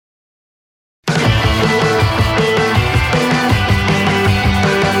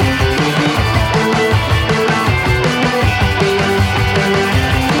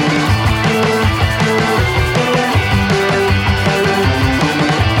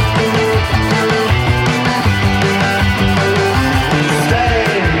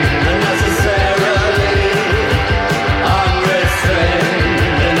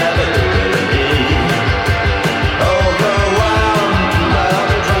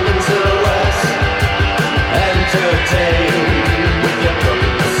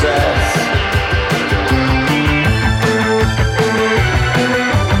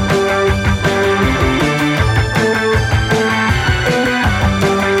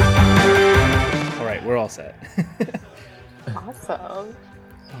set. Awesome.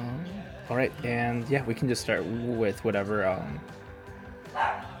 All right, and yeah, we can just start with whatever.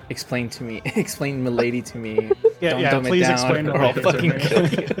 Explain to me, explain Milady to me. Don't dumb it please down, explain or I'll Milady fucking kill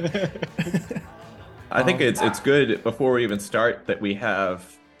you. to me. I think it's good before we even start that we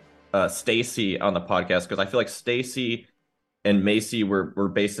have Stacy on the podcast, because I feel like Stacy and Macy were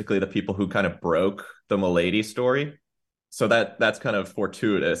basically the people who kind of broke the Milady story. So that's kind of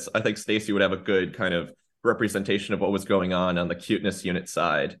fortuitous. I think Stacy would have a good kind of representation of what was going on the cuteness unit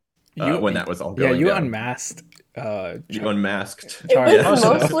side when that was all going you down. unmasked. You unmasked. It was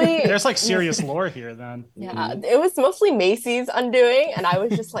Charlie. mostly There's like serious lore here then. yeah. It was mostly Macy's undoing, and I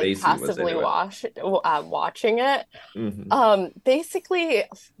was just like Macy was passively into it. watching it. Mhm. Basically, a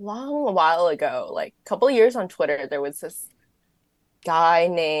while ago, like a couple of years on Twitter, there was this guy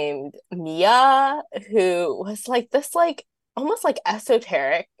named Mia who was like this like almost like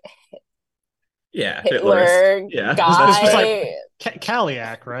esoteric Yeah, Hitlerist. Hitler Yeah, This was guy. like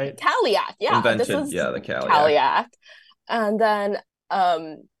Kaliak, right? Kaliak, yeah, this invented. was Yeah, the Caliac. Kaliak. And then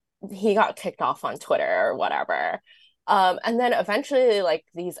he got kicked off on Twitter or whatever. And then eventually like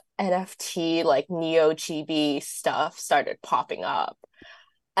these NFT like neo chibi stuff started popping up.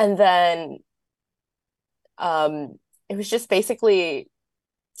 And then it was just basically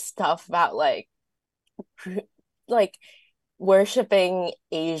stuff about like worshiping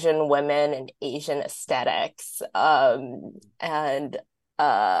Asian women and Asian aesthetics. And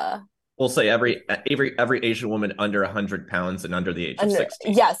We'll say every Asian woman under 100 pounds and under the age of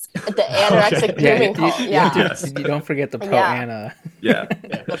 16. yes, the anorexic grooming cult. You don't forget the pro Anna. Yeah.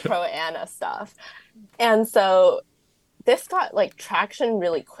 The pro Anna stuff. And so this got like traction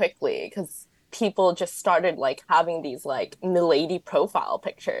really quickly because people just started like having these like Milady profile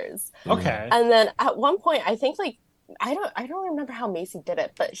pictures. Okay. And then at one point, I think like I don't remember how Macy did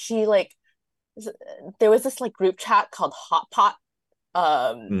it, but she like there was this like group chat called Hot Pot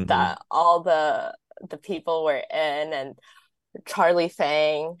that all the people were in, and Charlotte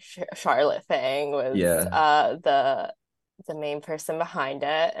Fang was the main person behind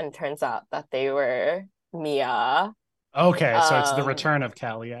it, and turns out that they were Mia. Okay, so it's the return of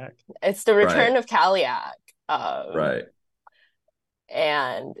Kaliak. It's the return of Kaliak. Right.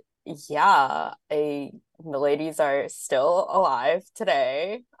 And yeah, Miladies are still alive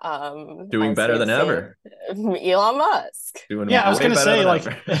today. Doing better than ever. Elon Musk. I was going to say, like,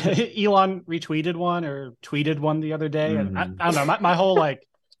 Elon retweeted one or tweeted one the other day, and I don't know, my whole like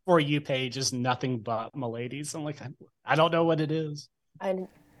For You page is nothing but Miladies. I'm like, I don't know what it is.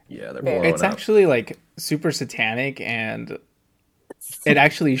 Yeah, they're blowing It's up. actually like super satanic, and it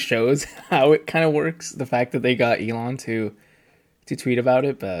actually shows how it kind of works. The fact that they got Elon to tweet about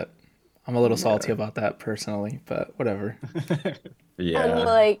it, but I'm a little salty about that personally, but whatever. Yeah. And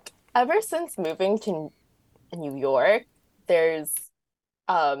like ever since moving to New York, there's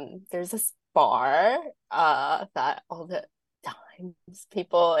this bar that all the times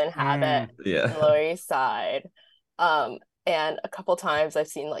people inhabit the Lower East Side. And a couple times I've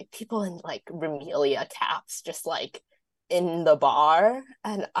seen like people in like Remelia caps just like in the bar,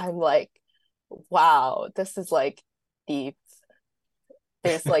 and I'm like, wow, this is like deep.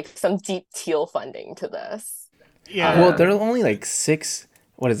 There's like some deep teal funding to this. Yeah. Well, there are only like six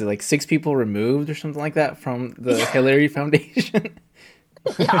people removed or something like that from the Hillary Foundation.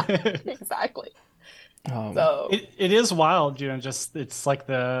 Yeah, exactly. So it is wild, just it's like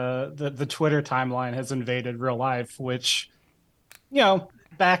the Twitter timeline has invaded real life, which,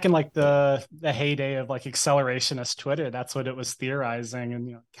 back in like the heyday of like accelerationist Twitter, that's what it was theorizing.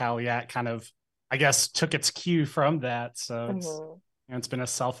 And, Kaliak kind of, I guess, took its cue from that. So it's been a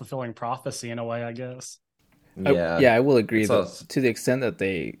self-fulfilling prophecy in a way, I guess. I will agree that to the extent that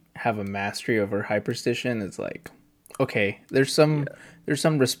they have a mastery over hyperstition, it's like, okay, there's some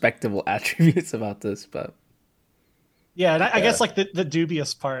respectable attributes about this, but and I guess like the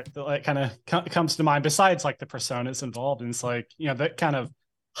dubious part that like kind of comes to mind, besides like the personas involved, and it's like, that kind of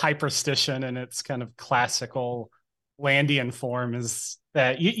hyperstition and its kind of classical Landian form is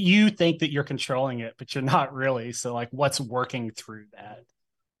that you think that you're controlling it, but you're not really. So like, what's working through that?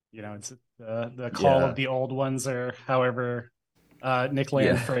 It's the call of the old ones, or however Nick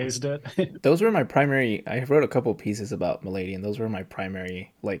Land phrased it. Those were my primary. I wrote a couple pieces about Milady, and those were my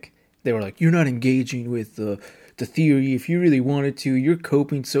primary. Like, they were like, you're not engaging with the theory. If you really wanted to, you're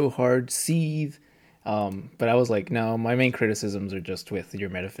coping so hard. Seethe. But I was like, no, my main criticisms are just with your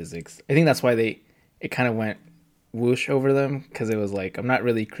metaphysics. I think that's why it kind of went whoosh over them, because it was like, I'm not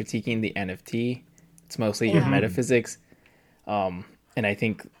really critiquing the NFT. It's mostly your metaphysics. And I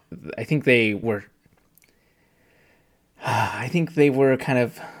think they were kind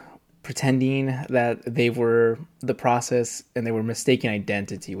of pretending that they were the process and they were mistaking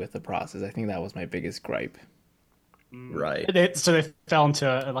identity with the process. I think that was my biggest gripe. Right. So they fell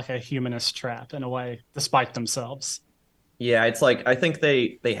into like a humanist trap in a way, despite themselves. Yeah, it's like I think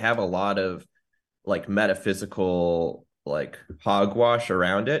they have a lot of like metaphysical like hogwash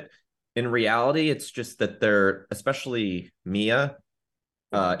around it. In reality, it's just that they're, especially Mia,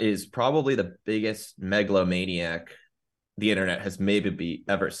 is probably the biggest megalomaniac the internet has maybe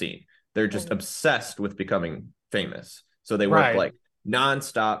ever seen. They're just obsessed with becoming famous. So they work Right. like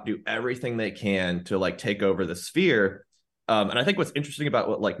nonstop, do everything they can to like take over the sphere. And I think what's interesting about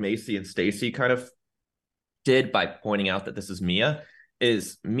what like Macy and Stacy kind of did by pointing out that this is Mia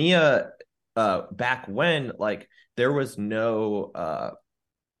is Mia back when like there was no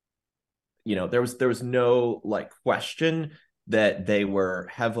there was no like question that they were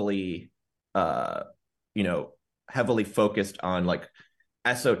heavily you know heavily focused on like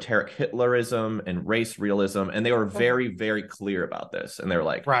esoteric Hitlerism and race realism, and they were very, very clear about this. And they're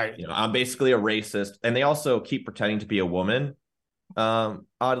like, Right. I'm basically a racist, and they also keep pretending to be a woman.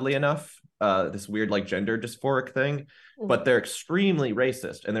 Oddly enough, this weird like gender dysphoric thing, but they're extremely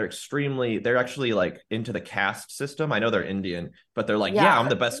racist, and they're actually like into the caste system. I know they're Indian, but they're like, yeah, I'm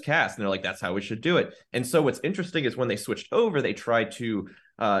the best caste, and they're like, that's how we should do it. And so what's interesting is when they switched over, they tried to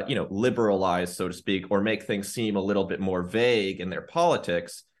liberalize, so to speak, or make things seem a little bit more vague in their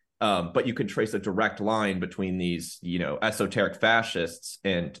politics. But you can trace a direct line between these, esoteric fascists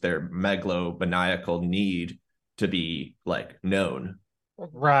and their megalomaniacal need to be like known.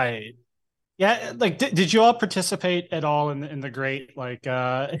 Right. Yeah, like did you all participate at all in the great like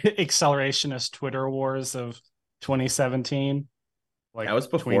accelerationist Twitter wars of 2017? Like That was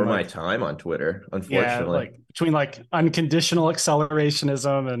before my time on Twitter, yeah, unfortunately. like between like unconditional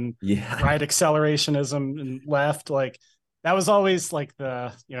accelerationism and Yeah. right accelerationism and left, like that was always like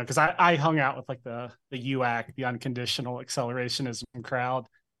the because I hung out with like the UAC, the unconditional accelerationism crowd.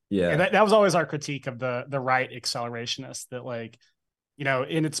 Yeah. And that was always our critique of the right accelerationist, that like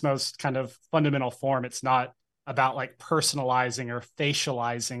in its most kind of fundamental form, it's not about like personalizing or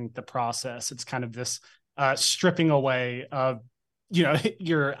facializing the process. It's kind of this stripping away of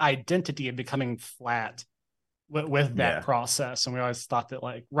your identity and becoming flat with that process. And we always thought that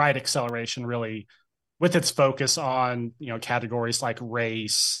like right acceleration really, with its focus on categories like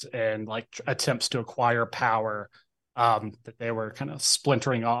race and like attempts to acquire power, that they were kind of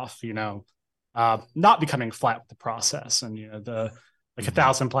splintering off, not becoming flat with the process. And the like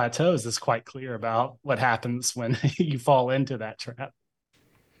 1,000 Plateaus is quite clear about what happens when you fall into that trap.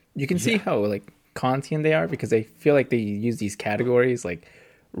 You can see how like Kantian they are, because I feel like they use these categories like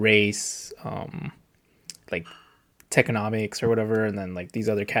race, like techonomics or whatever, and then like these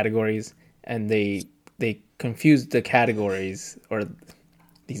other categories, and they confuse the categories or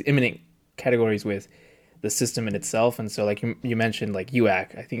these imminent categories with the system in itself. And so like you mentioned like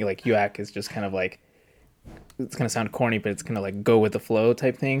UAC, I think like UAC is just kind of like, it's gonna sound corny, but it's gonna like go with the flow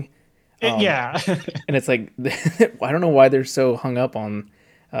type thing. Yeah. And it's like I don't know why they're so hung up on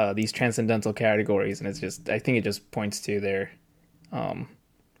these transcendental categories, and it's just, I think it just points to their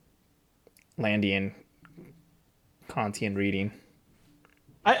Landian Kantian reading.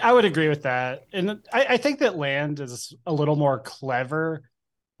 I would agree with that. And I think that Land is a little more clever.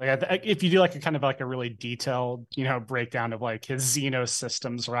 Like if you do like a kind of like a really detailed, breakdown of like his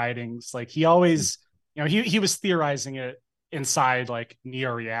Xenosystems writings, like he always, he was theorizing it inside like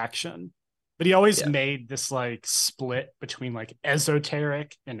neo-reaction, but he always made this like split between like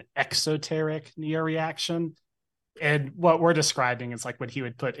esoteric and exoteric neo-reaction. And what we're describing is like what he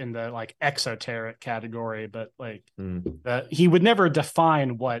would put in the like exoteric category, but like he would never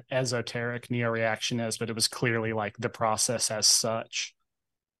define what esoteric neo-reaction is, but it was clearly like the process as such.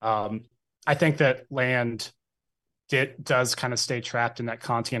 I think that Land does kind of stay trapped in that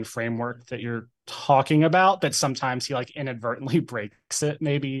Kantian framework that you're talking about, but sometimes he like inadvertently breaks it,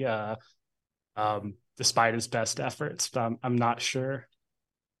 maybe despite his best efforts. But I'm not sure.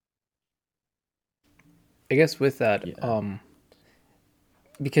 I guess with that,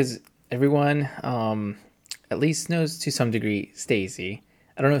 because everyone at least knows to some degree Stacy.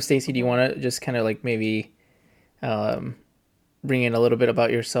 I don't know, Stacy, do you want to just kind of like maybe bring in a little bit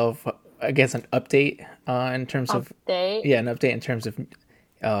about yourself? I guess an update in terms of an update in terms of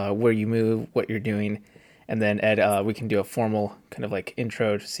where you move, what you're doing, and then Ed, we can do a formal kind of like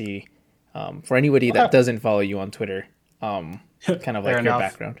intro to see for anybody that doesn't follow you on Twitter, kind of like your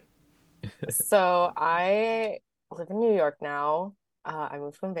background. So I live in New York now. I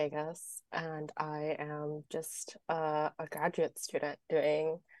moved from Vegas, and I am just a graduate student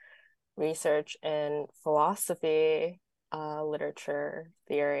doing research in philosophy literature,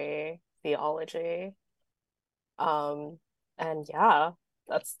 theory, theology. And yeah,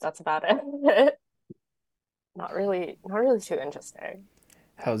 that's about it. Not really too interesting.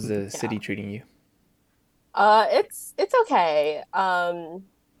 How's the Yeah. city treating you? It's okay.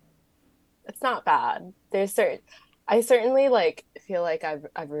 It's not bad. I certainly like feel like I've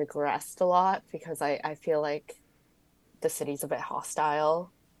regressed a lot because I feel like the city's a bit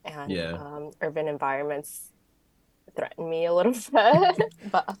hostile and Yeah. urban environments threaten me a little bit.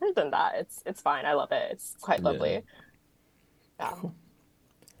 But other than that, it's fine. I love it. It's quite Yeah. lovely. Yeah. Cool.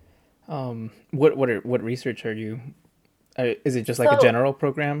 What research are you? Is it just like a So general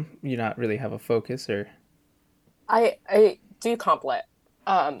program? You not really have a focus, or I do comp lit.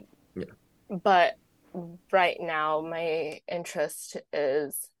 Um, Yeah. but right now my interest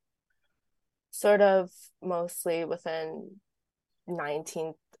is sort of mostly within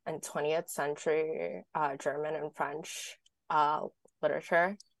 19th and 20th century German and French uh,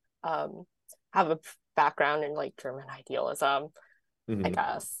 literature. Have a background in like German idealism, I Mhm.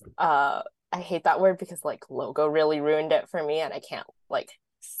 guess. I hate that word because like logo really ruined it for me, and I can't like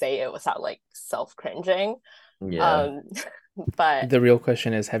say it without like self cringing. Yeah. Um, but the real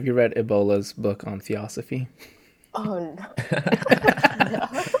question is, have you read Ebola's book on theosophy? oh no,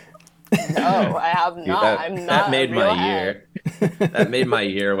 no, no, I have Dude, not. I'm that not a made my real head. year. That made my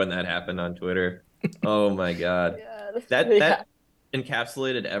year when that happened on Twitter. Oh my God. Yeah, That yeah.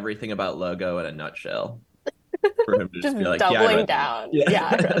 encapsulated everything about Logo in a nutshell. For him to just be Just like, yeah, I doubling read that. down. Yeah,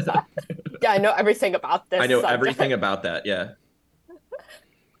 I read Yeah. that. Yeah, I know everything about I this know everything subject. about that. Yeah.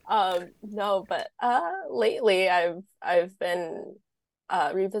 No, but lately I've been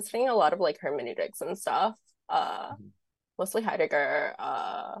revisiting a lot of like hermeneutics and stuff. Mostly Heidegger,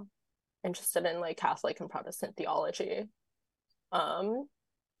 interested in like Catholic and Protestant theology. Um,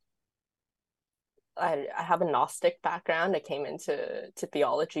 I have a Gnostic background. I came into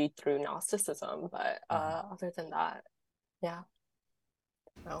theology through Gnosticism, but other than that, yeah,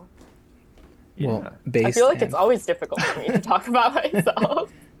 no. Well, Yeah. I feel based like it's and always difficult for me to talk about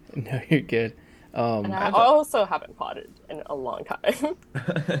myself. no, you're good. And I I have a also haven't potted in a long time.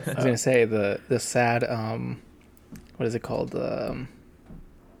 I was gonna So, say the sad what is it called, the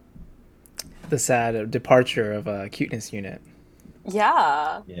sad departure of a cuteness unit.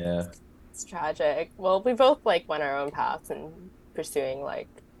 yeah, Yeah. it's tragic. Well, we both like went our own paths and pursuing like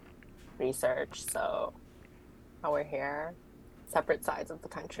research, so now we're here, separate sides of the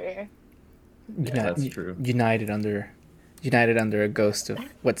country. Yeah, that's true. United under a ghost of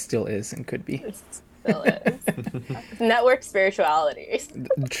what still is and could be It still is. Network spirituality.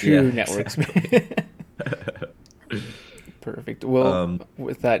 Yeah, true networks. exactly. Perfect. Well, Um,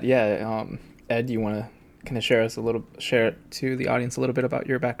 with that, yeah. Ed, you want to kind of share to the audience a little bit about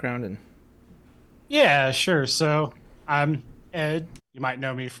your background and Yeah, sure. So I'm Ed. You might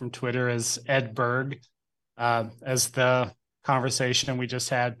know me from Twitter as Ed Berg. As the conversation we just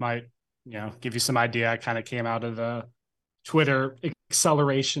had might, give you some idea, I kind of came out of the Twitter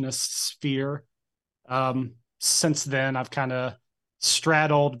accelerationist sphere. Since then, I've kind of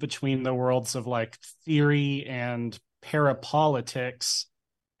straddled between the worlds of like theory and parapolitics.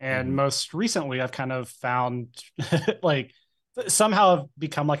 And mhm. most recently, I've kind of found like somehow I've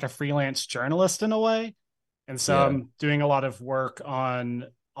become like a freelance journalist in a way. And so Yeah. I'm doing a lot of work on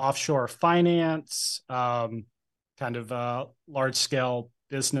offshore finance, kind of large scale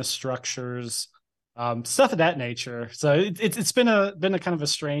business structures, stuff of that nature. So it's been a kind of a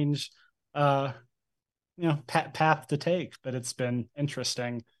strange uh, path to take, but it's been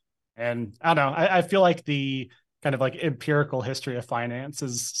interesting. And I don't know, I feel like the kind of like empirical history of finance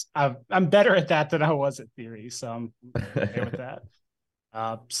is I'm better at that than I was at theory, so I'm okay with that.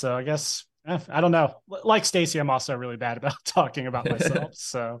 So I guess I don't know. Like Stacy, I'm also really bad about talking about myself.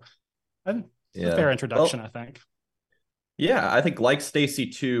 So it's a Yeah. fair introduction, Well, I think. yeah, I think like Stacy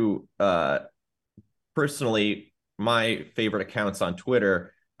too, personally, my favorite accounts on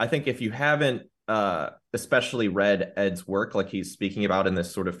Twitter. I think if you haven't especially read Ed's work, like he's speaking about in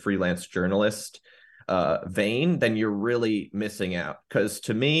this sort of freelance journalist vein, then you're really missing out. Because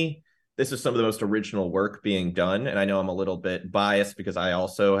to me, this is some of the most original work being done. And I know I'm a little bit biased because I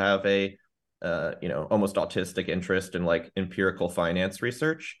also have a almost autistic interest in like empirical finance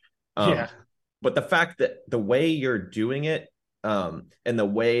research. Yeah. But the fact that the way you're doing it, and the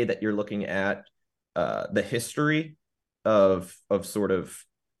way that you're looking at the history of sort of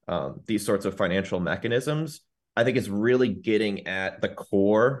these sorts of financial mechanisms, I think is really getting at the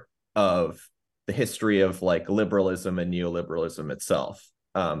core of the history of like liberalism and neoliberalism itself.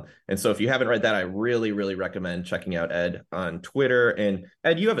 And so if you haven't read that, I really, really recommend checking out Ed on Twitter. And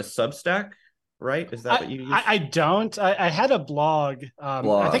Ed, you have a Substack, right? Is that what you use? I don't. I had a blog. I think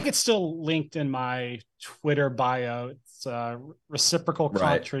Blog. it's still linked in my Twitter bio. It's Reciprocal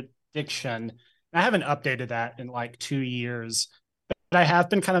Right. Contradiction. I haven't updated that in like 2 years. But I have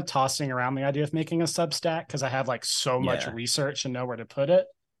been kind of tossing around the idea of making a Substack because I have like so much Yeah. research and know where to put it.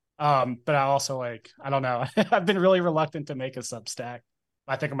 But I also like, I don't know. I've been really reluctant to make a Substack.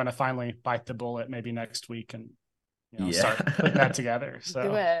 I think I'm going to finally bite the bullet maybe next week and start putting that Yeah. together. So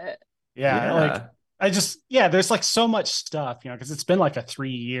Do it. yeah, like Yeah. there's like so much stuff, because it's been like a 3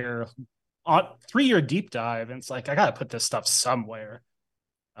 year deep dive, and it's like I got to put this stuff somewhere.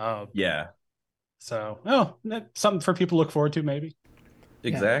 Yeah. So something for people to look forward to maybe.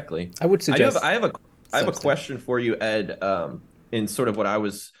 Exactly. I would suggest I have a Substack. question for you, Ed. In sort of what I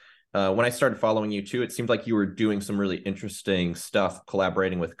was when I started following you too, it seemed like you were doing some really interesting stuff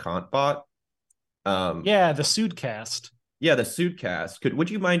collaborating with Kantbot. Yeah, the Soodcast. Yeah, the Soodcast.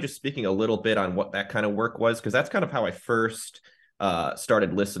 Would you mind just speaking a little bit on what that kind of work was? Because that's kind of how I first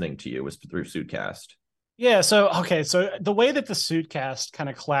started listening to you was through Soodcast. Yeah, so the way that the Soodcast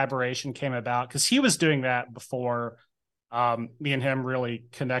kind of collaboration came about, because he was doing that before me and him really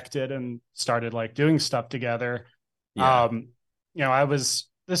connected and started like doing stuff together. Yeah. I was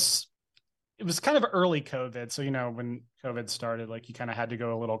this it was kind of early COVID. So, when COVID started, like you kind of had to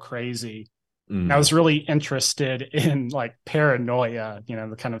go a little crazy. And I was really interested in like paranoia,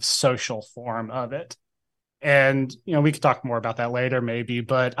 the kind of social form of it. And, we could talk more about that later, maybe.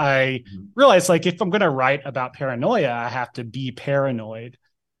 But I realized like if I'm going to write about paranoia, I have to be paranoid.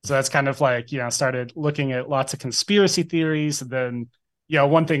 So that's kind of like, started looking at lots of conspiracy theories. And then,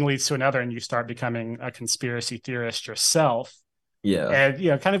 one thing leads to another, and you start becoming a conspiracy theorist yourself. Yeah.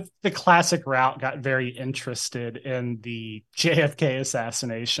 And, kind of the classic route, got very interested in the JFK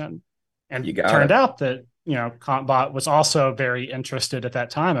assassination. And You got turned it. out that, Kantbot was also very interested at that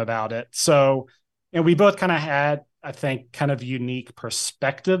time about it. So, we both kind of had, I think, kind of unique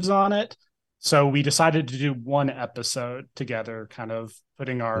perspectives on it. So we decided to do one episode together, kind of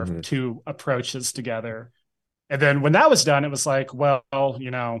putting our two approaches together. And then when that was done, it was like, well,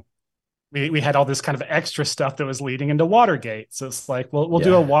 we had all this kind of extra stuff that was leading into Watergate. So it's like, well, we'll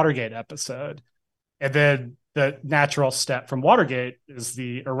do a Watergate episode. And then the natural step from Watergate is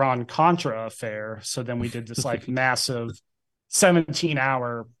the Iran-Contra affair. So then we did this like massive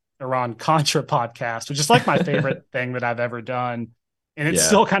 17-hour Iran-Contra podcast, which is like my favorite thing that I've ever done. And it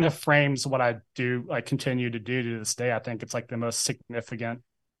still kind of frames what I do, I continue to do to this day. I think it's like the most significant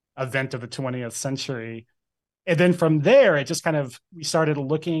event of the 20th century. And then from there, it just kind of, we started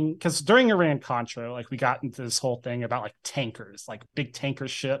looking, because during Iran-Contra, like we got into this whole thing about like tankers, like big tanker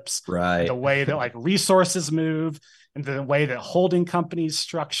ships, Right. the way that like resources move and the way that holding companies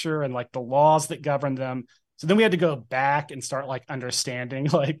structure and like the laws that govern them. So then we had to go back and start like understanding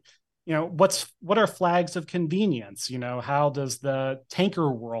like, what are flags of convenience? How does the tanker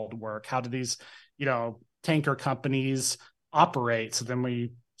world work? How do these, tanker companies operate? So then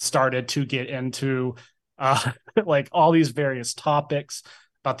we started to get into like all these various topics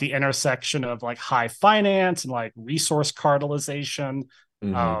about the intersection of like high finance and like resource cartelization.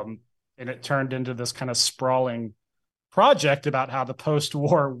 And it turned into this kind of sprawling project about how the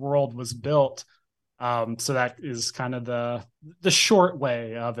post-war world was built. So that is kind of the short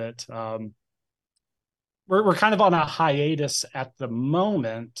way of it. We're kind of on a hiatus at the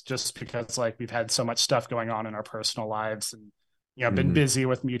moment, just because like we've had so much stuff going on in our personal lives, and been busy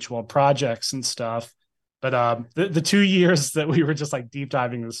with mutual projects and stuff. But the 2 years that we were just like deep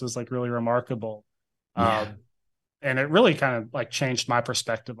diving this was like really remarkable. And it really kind of like changed my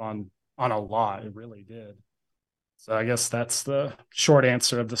perspective on a lot. It really did. So I guess that's the short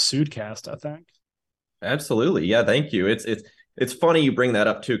answer of the Soodcast, I think. Absolutely. Yeah, thank you. It's funny you bring that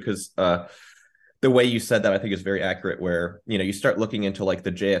up too, because the way you said that I think is very accurate, where you start looking into like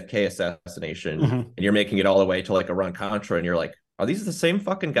the JFK assassination and you're making it all the way to like Iran-Contra, and you're like, are these the same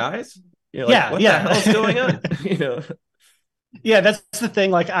fucking guys? You're like, what the hell's going on? Yeah, that's the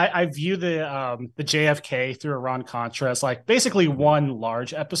thing. Like I view the JFK through Iran-Contra as like basically one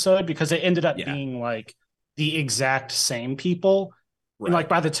large episode, because it ended up being like the exact same people. Right. And like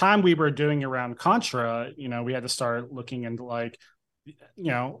by the time we were doing Iran-Contra, we had to start looking into like,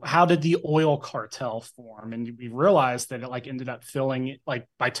 how did the oil cartel form? And we realized that it like ended up filling, like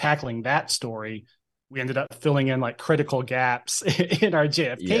by tackling that story, we ended up filling in like critical gaps in our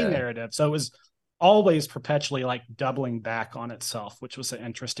JFK narrative. So it was always perpetually like doubling back on itself, which was an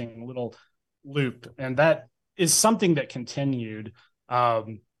interesting little loop. And that is something that continued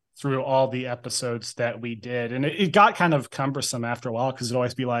through all the episodes that we did. And it got kind of cumbersome after a while, because it'd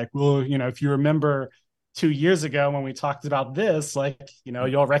always be like, well, if you remember 2 years ago when we talked about this, like,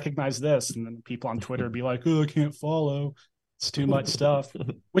 you'll recognize this. And then people on Twitter be like, oh, I can't follow. It's too much stuff,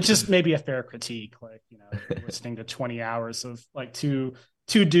 which is maybe a fair critique. Like, listening to 20 hours of like two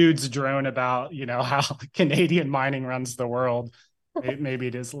dudes drone about, how Canadian mining runs the world. Maybe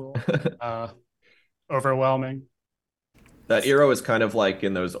it is a little overwhelming. That era is kind of like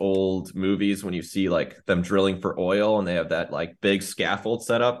in those old movies when you see like them drilling for oil and they have that like big scaffold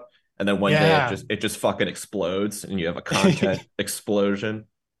set up. And then one day it just fucking explodes and you have a content explosion.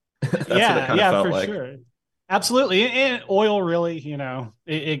 That's what it kind of felt for like. Sure. Absolutely. And oil really,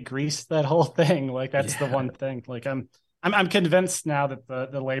 it greased that whole thing. Like that's the one thing. Like I'm convinced now that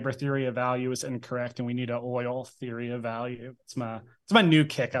the labor theory of value is incorrect and we need an oil theory of value. It's my new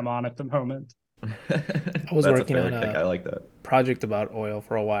kick I'm on at the moment. I was working on I like that project about oil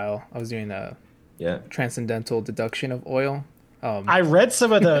for a while. I was doing a transcendental deduction of oil. I read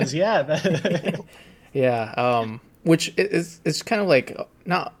some of those. Which is kind of like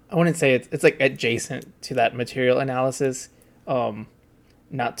I wouldn't say it's like adjacent to that material analysis.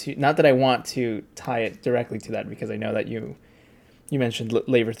 Not that I want to tie it directly to that, because I know that you mentioned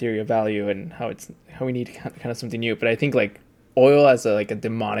labor theory of value and how we need kind of something new. But I think like oil as a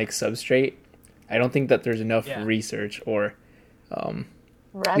demonic substrate, I don't think that there's enough research or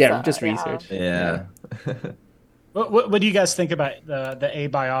research. Yeah. What do you guys think about the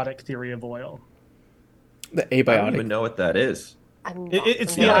abiotic theory of oil? The abiotic. I don't even know what that is.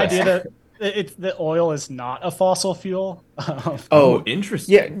 It's the idea that the oil is not a fossil fuel. Oh,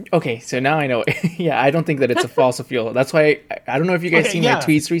 interesting. Yeah. Okay. So now I know. Yeah, I don't think that it's a fossil fuel. That's why I don't know if you guys seen my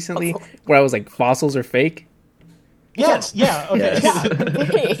tweets recently where I was like, fossils are fake. Yes. Yeah. Okay.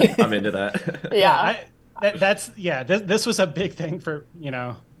 Yes. I'm into that. Yeah. This was a big thing for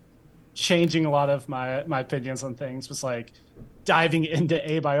changing a lot of my opinions on things. Was like diving into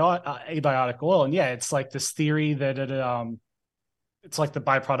abiotic oil, and it's like this theory that it's like the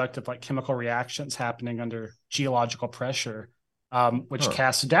byproduct of like chemical reactions happening under geological pressure, which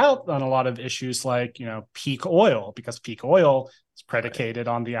casts doubt on a lot of issues like peak oil, because peak oil is predicated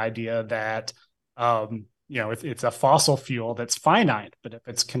on the idea that it's a fossil fuel that's finite, but if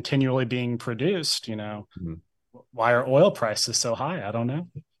it's continually being produced, why are oil prices so high? I don't know.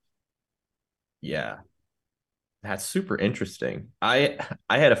 Yeah, that's super interesting. I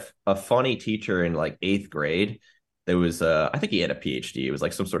had a funny teacher in like 8th grade. There was I think he had a PhD. It was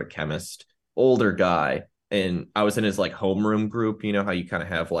like some sort of chemist, older guy, and I was in his like homeroom group. You know how you kind of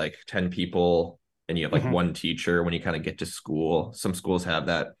have like 10 people and you have like one teacher when you kind of get to school. Some schools have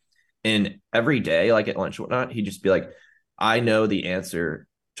that. And every day, like at lunch and whatnot, he'd just be like, I know the answer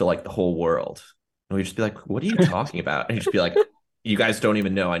to like the whole world. And we'd just be like, what are you talking about? And he'd just be like, you guys don't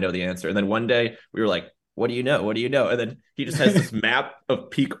even know I know the answer. And then one day we were like, what do you know? What do you know? And then he just has this map of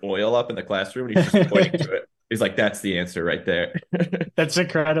peak oil up in the classroom and he's just pointing to it. He's like, that's the answer right there. That's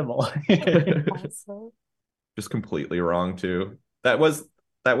incredible. Just completely wrong too. That was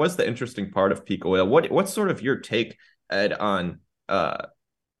the interesting part of peak oil. What's sort of your take, Ed, on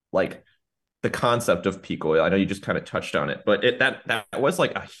like the concept of peak oil? I know you just kind of touched on it, but that was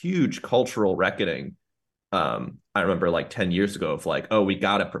like a huge cultural reckoning. I remember like 10 years ago of like, oh, we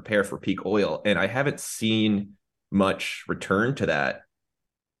got to prepare for peak oil. And I haven't seen much return to that.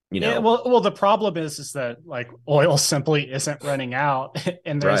 Yeah, well, the problem is that like oil simply isn't running out,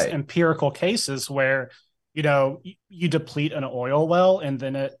 and there's empirical cases where you deplete an oil well, and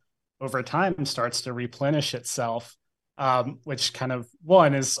then it over time starts to replenish itself, which kind of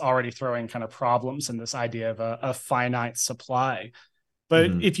is already throwing kind of problems in this idea of a finite supply.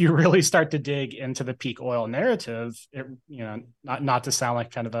 But if you really start to dig into the peak oil narrative, it not to sound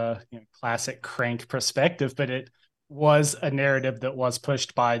like kind of a classic crank perspective, but it was a narrative that was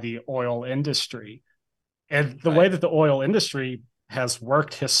pushed by the oil industry. And the way that the oil industry has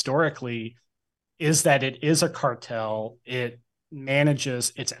worked historically is that it is a cartel. It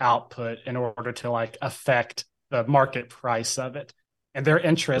manages its output in order to like affect the market price of it. And their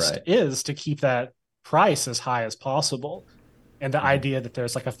interest is to keep that price as high as possible. And the idea that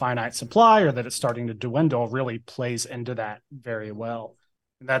there's like a finite supply or that it's starting to dwindle really plays into that very well.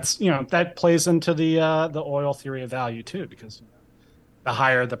 And that's, that plays into the oil theory of value too, because the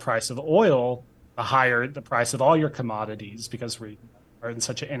higher the price of oil, the higher the price of all your commodities, because we are in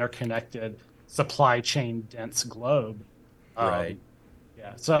such an interconnected supply chain dense globe. Right.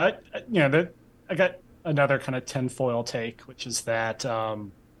 Yeah. So I got another kind of tinfoil take, which is that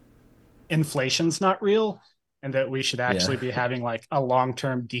inflation's not real, and that we should actually be having like a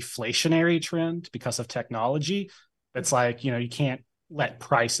long-term deflationary trend because of technology. It's like, you can't let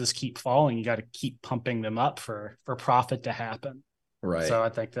prices keep falling. You got to keep pumping them up for profit to happen. Right. So I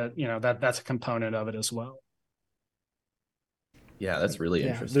think that, that's a component of it as well. Yeah, that's really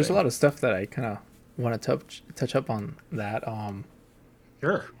Yeah, interesting. there's a lot of stuff that I kind of want to touch up on that.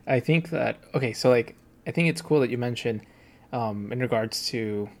 Sure. I think that okay, so like I think it's cool that you mentioned in regards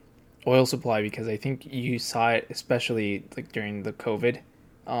to oil supply because I think you saw it especially like during the COVID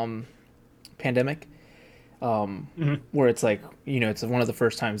um, pandemic, where it's like it's one of the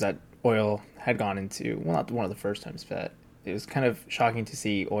first times that oil had gone into not one of the first times, but it was kind of shocking to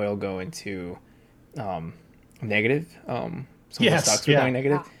see oil go into negative. Some of the stocks were going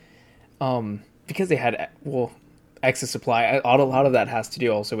negative because they had excess supply. A lot of that has to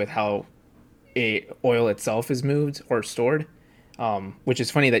do also with how oil itself is moved or stored, which is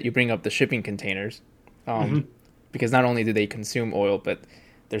funny that you bring up the shipping containers, because not only do they consume oil, but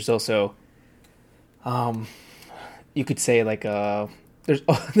there's also, you could say like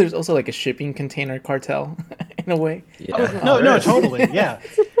there's also like a shipping container cartel in a way. Yeah. No, totally. Yeah.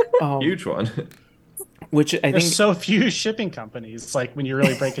 Huge one. Which I think There's so few shipping companies, like when you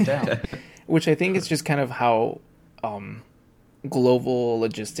really break it down. which I think is just kind of how global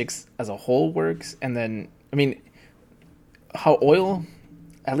logistics as a whole works. And then, I mean, how oil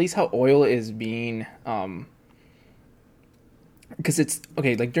is being, because it's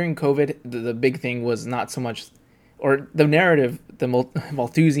okay, like during COVID, the big thing was not so much, or the narrative, the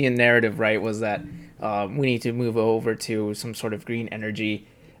Malthusian narrative, right, was that we need to move over to some sort of green energy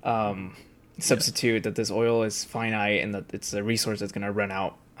substitute, that this oil is finite and that it's a resource that's going to run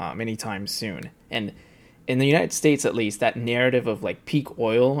out anytime soon. And in the United States, at least, that narrative of like peak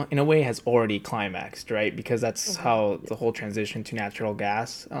oil in a way has already climaxed, right? Because that's how the whole transition to natural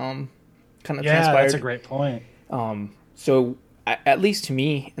gas kind of transpired. That's a great point. So at least to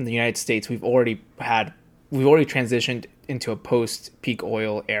me, in the United States, we've already transitioned into a post peak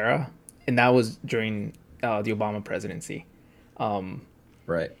oil era, and that was during the Obama presidency.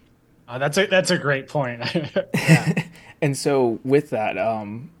 Right. That's a great point. And so with that,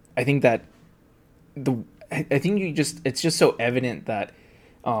 I think that it's just so evident that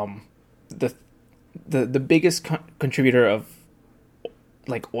the biggest contributor of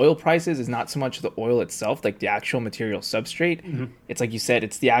like oil prices is not so much the oil itself, like the actual material substrate. It's like you said,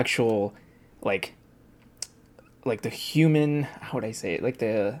 it's the actual like the human, how would I say it, like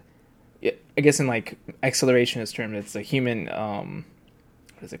I guess in like accelerationist terms, it's the human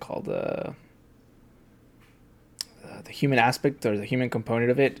what is it called, the human aspect or the human component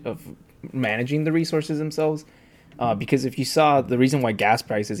of it, of managing the resources themselves. Because if you saw the reason why gas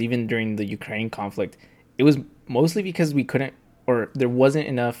prices, even during the Ukraine conflict, it was mostly because we couldn't, or there wasn't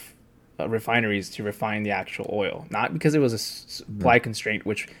enough refineries to refine the actual oil. Not because there was a supply constraint,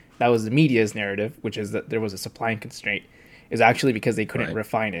 which that was the media's narrative, which is that there was a supply constraint. Is actually because they couldn't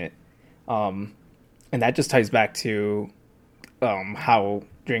refine it. And that just ties back to how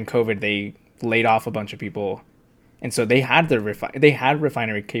during COVID they laid off a bunch of people, and so they had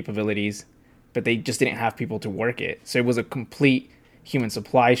refinery capabilities, but they just didn't have people to work it. So it was a complete human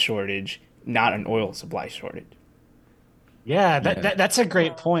supply shortage, not an oil supply shortage. Yeah, that's a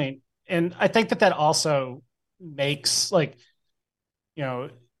great point. And I think that also makes like,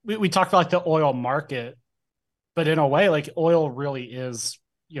 we talked about like the oil market, but in a way, like oil really is,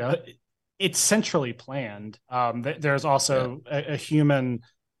 it's centrally planned. There's also a human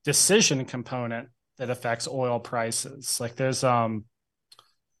decision component that affects oil prices. Like there's a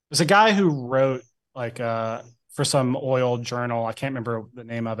guy who wrote like for some oil journal. I can't remember the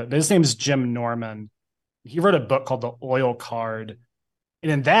name of it, but his name is Jim Norman. He wrote a book called The Oil Card.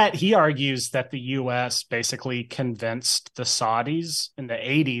 And in that, he argues that the US basically convinced the Saudis in the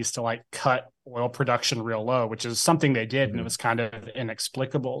 80s to like cut oil production real low, which is something they did. And it was kind of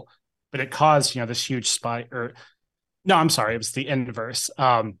inexplicable, but it caused, this huge spike. Or no, I'm sorry, it was the inverse.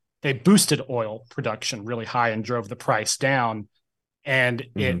 They boosted oil production really high and drove the price down. And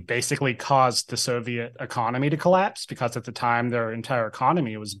it basically caused the Soviet economy to collapse, because at the time their entire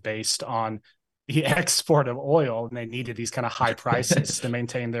economy was based on the export of oil, and they needed these kind of high prices to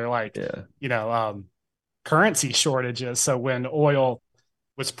maintain their currency shortages. So when oil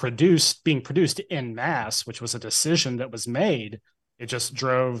was being produced in mass, which was a decision that was made, it just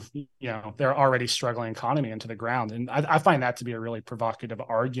drove their already struggling economy into the ground. And I find that to be a really provocative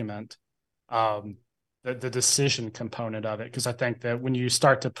argument, the decision component of it, because I think that when you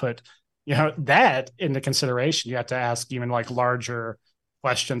start to put that into consideration, you have to ask even like larger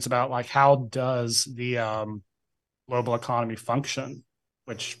questions about like, how does the global economy function,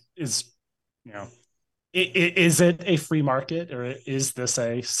 which is is it a free market, or is this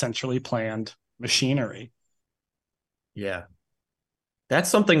a centrally planned machinery? Yeah. That's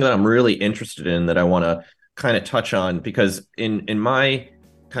something that I'm really interested in, that I want to kind of touch on, because in my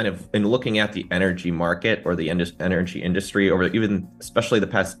kind of in looking at the energy market or the energy industry over even especially the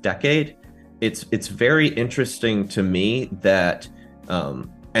past decade, it's very interesting to me that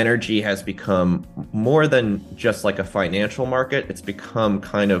energy has become more than just like a financial market. It's become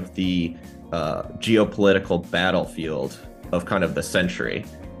kind of the geopolitical battlefield of kind of the century,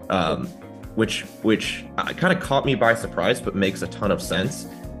 which kind of caught me by surprise, but makes a ton of sense.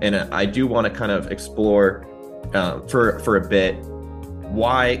 And I do want to kind of explore for a bit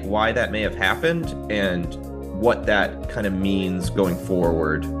why that may have happened and what that kind of means going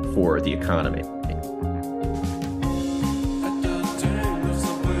forward for the economy.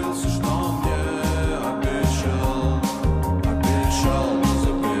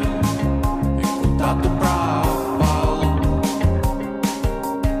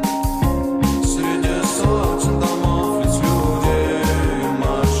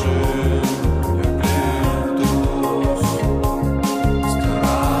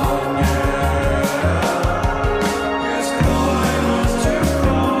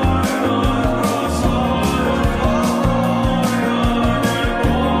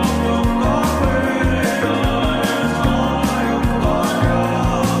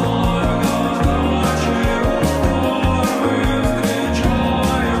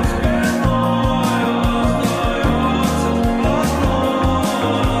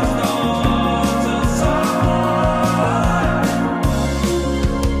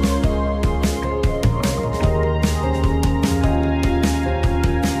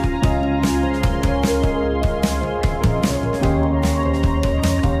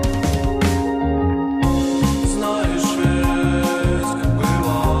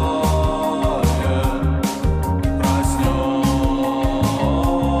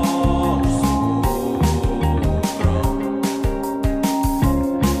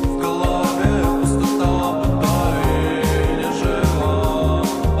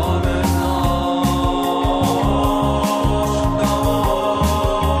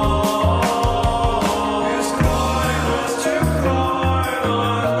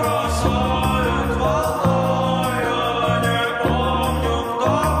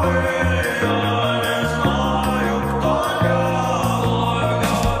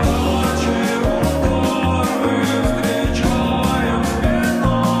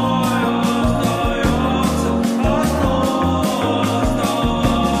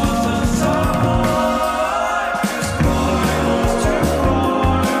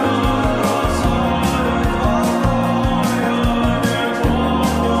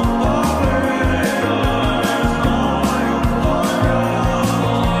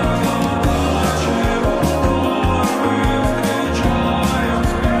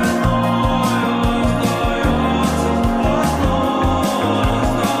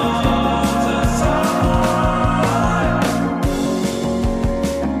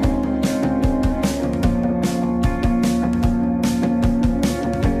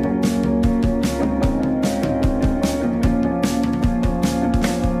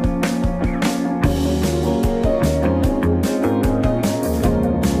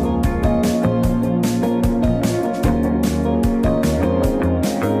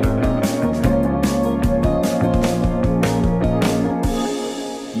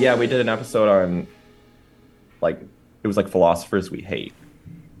 Yeah, we did an episode on like it was like philosophers we hate.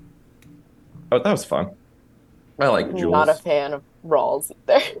 Oh, that was fun. I like Jules. Not a fan of Rawls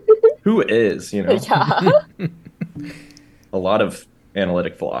either. Who is, you know? Yeah. A lot of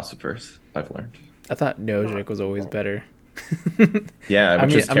analytic philosophers, I've learned. I thought Nozick was always better. Yeah,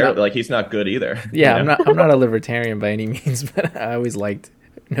 which is terrible. Like, he's not good either. Yeah, you know? I'm not a libertarian by any means, but I always liked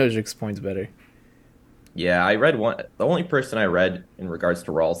Nozick's points better. Yeah, I read one. The only person I read in regards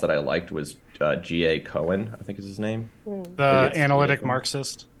to Rawls that I liked was G.A. Cohen, I think is his name. The analytic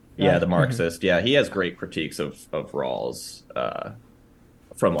Marxist. Yeah, the Marxist. Yeah, he has great critiques of Rawls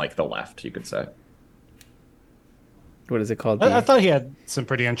from like the left, you could say. What is it called? I thought he had some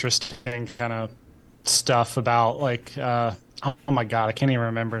pretty interesting kind of stuff about like oh my god, I can't even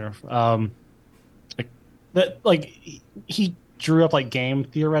remember. He drew up like game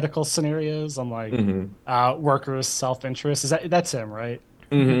theoretical scenarios on like workers' self-interest. That's him, right?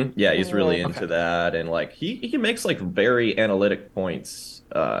 Mm-hmm. Yeah, he's really into that, and like he makes like very analytic points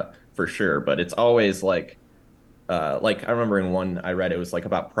for sure. But it's always like I remember in one I read, it was like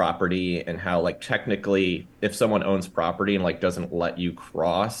about property and how like technically if someone owns property and like doesn't let you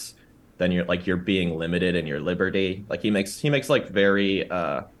cross, then you're being limited in your liberty. Like he makes like very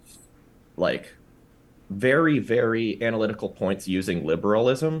very analytical points using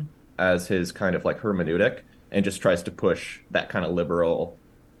liberalism as his kind of like hermeneutic, and just tries to push that kind of liberal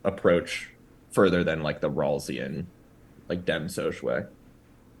approach further than like the Rawlsian, like Dem Sochwe.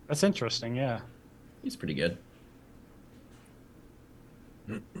 That's interesting. Yeah. He's pretty good.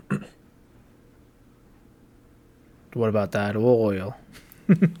 What about that oil?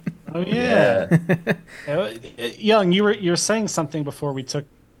 Oh yeah. Young, you were saying something before we took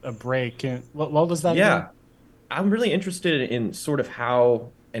a break, and what was that again? Yeah. I'm really interested in sort of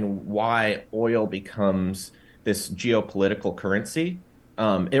how and why oil becomes this geopolitical currency.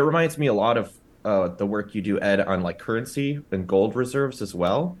 It reminds me a lot of the work you do, Ed, on like currency and gold reserves as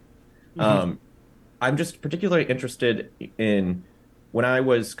well. Hmm. Um, I'm just particularly interested in when I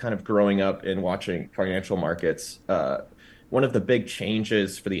was kind of growing up and watching financial markets. One of the big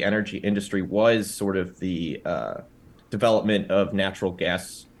changes for the energy industry was sort of the development of natural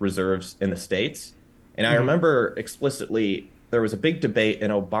gas reserves in the States. And I Hmm. remember explicitly there was a big debate,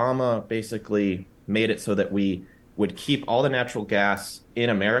 and Obama basically made it so that we would keep all the natural gas in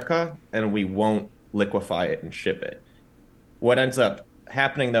America and we won't liquefy it and ship it. What ends up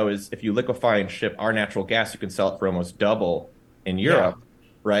happening though is if you liquefy and ship our natural gas, you can sell it for almost double in Yeah. Europe,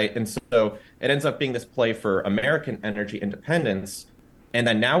 right? And so it ends up being this play for American energy independence. And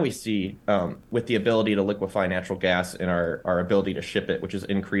then now we see with the ability to liquefy natural gas and our ability to ship it, which is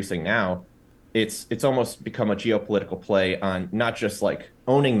increasing now, it's almost become a geopolitical play on not just like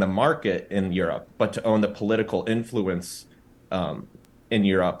owning the market in Europe, but to own the political influence um, in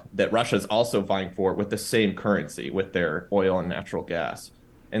Europe that Russia's also vying for with the same currency with their oil and natural gas.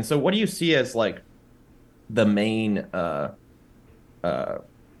 And so, what do you see as like the main, uh,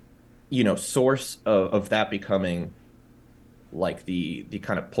 source of that becoming like the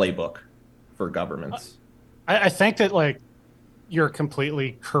kind of playbook for governments? I think that like you're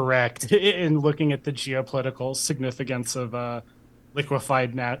completely correct in looking at the geopolitical significance of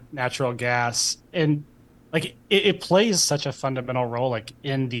liquefied natural gas, and like it plays such a fundamental role like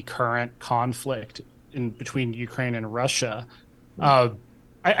in the current conflict in between Ukraine and Russia. Hmm. uh,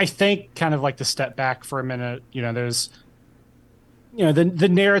 I think kind of like to step back for a minute, there's the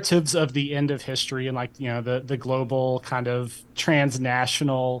narratives of the end of history and like the global kind of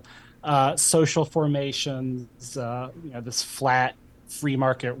transnational social formations, this flat free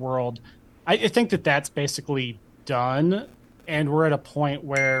market world. I think that that's basically done, and we're at a point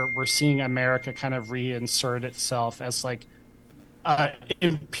where we're seeing America kind of reinsert itself as like uh,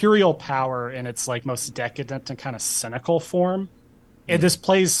 imperial power in its like most decadent and kind of cynical form. And Hmm. this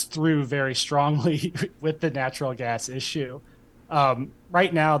plays through very strongly with the natural gas issue.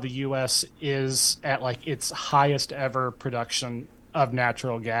 Right now, the U.S. is at like its highest ever production of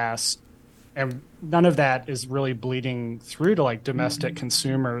natural gas, and none of that is really bleeding through to like domestic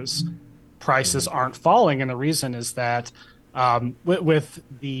consumers. Prices Hmm. aren't falling, and the reason is that with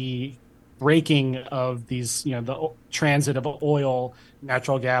the breaking of these, the transit of oil,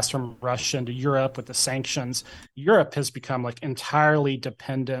 natural gas from Russia into Europe with the sanctions, Europe has become like entirely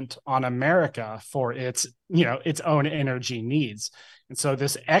dependent on America for its own energy needs. And so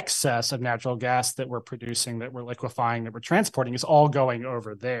this excess of natural gas that we're producing, that we're liquefying, that we're transporting is all going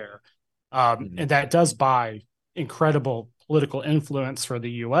over there. Hmm. And that does buy incredible political influence for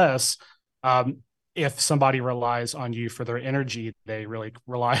the US. Um, if somebody relies on you for their energy, they really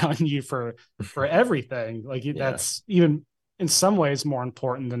rely on you for everything. Like Yeah. that's even in some ways more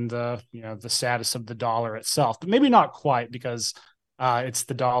important than the status of the dollar itself, but maybe not quite, because it's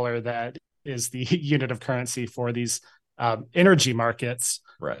the dollar that is the unit of currency for these energy markets.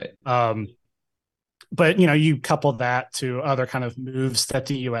 Right. Um, but you couple that to other kind of moves that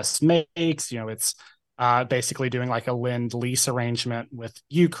the U.S. makes. It's basically doing like a lend lease arrangement with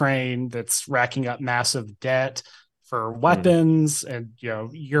Ukraine that's racking up massive debt for Hmm. weapons, and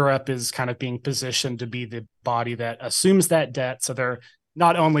Europe is kind of being positioned to be the body that assumes that debt. So they're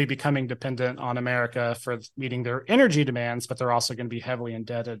not only becoming dependent on America for meeting their energy demands, but they're also going to be heavily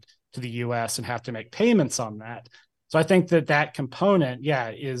indebted to the U.S. and have to make payments on that. So I think that component, yeah,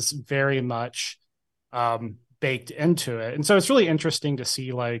 is very much baked into it. And so it's really interesting to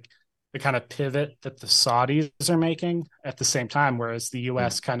see like the kind of pivot that the Saudis are making at the same time, whereas the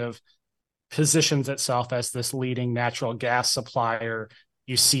US Hmm. kind of positions itself as this leading natural gas supplier.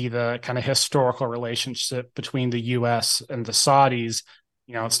 You see the kind of historical relationship between the US and the Saudis,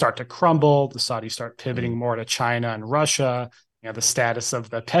 start to crumble. The Saudis start pivoting Hmm. more to China and Russia. The status of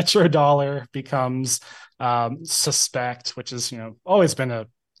the petrodollar becomes suspect, which is, always been a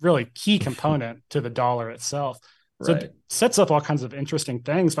really key component to the dollar itself. So it Right. sets up all kinds of interesting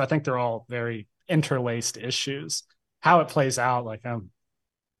things, but I think they're all very interlaced issues. How it plays out, like,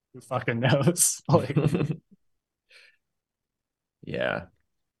 who fucking knows? Like, Yeah.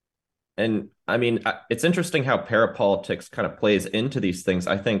 And I mean, it's interesting how parapolitics kind of plays into these things.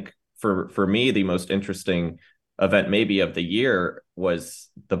 I think for me, the most interesting event maybe of the year was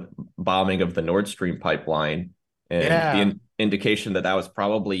the bombing of the Nord Stream pipeline and the Yeah. indication that that was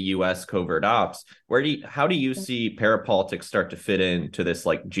probably U.S. covert ops. How do you see parapolitics start to fit into this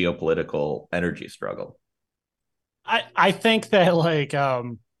like geopolitical energy struggle? I think that like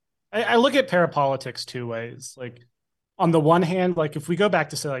I look at parapolitics two ways. Like on the one hand, like if we go back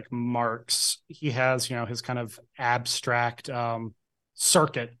to say like Marx, he has, his kind of abstract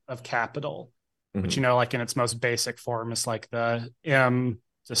circuit of capital, which, Mm-hmm. like in its most basic form is like the M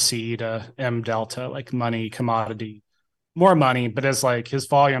to C to M delta, like money, commodity, more money. But as like his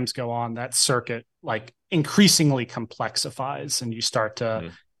volumes go on, that circuit like increasingly complexifies and you start to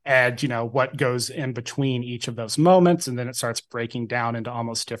Mm-hmm. add, what goes in between each of those moments. And then it starts breaking down into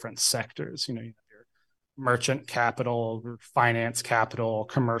almost different sectors. You have your merchant capital, finance capital,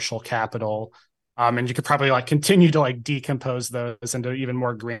 commercial capital. And you could probably like continue to like decompose those into even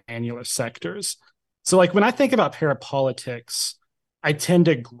more granular sectors. So like when I think about parapolitics, I tend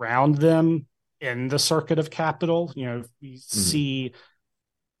to ground them in the circuit of capital. We Mm-hmm. see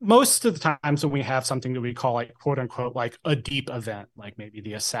most of the times when we have something that we call like quote unquote like a deep event, like maybe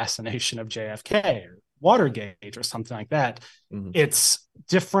the assassination of JFK or Watergate or something like that, Mm-hmm. it's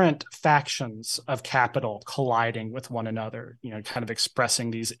different factions of capital colliding with one another, kind of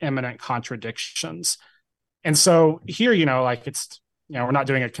expressing these imminent contradictions. And so here, like it's, we're not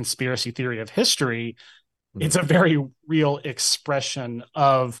doing a conspiracy theory of history. It's a very real expression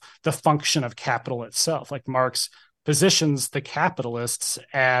of the function of capital itself. Like Marx positions the capitalists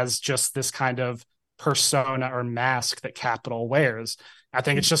as just this kind of persona or mask that capital wears. I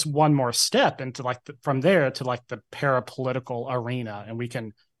think it's just one more step into like from there to like the parapolitical arena, and we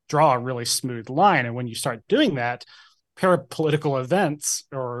can draw a really smooth line. And when you start doing that, parapolitical events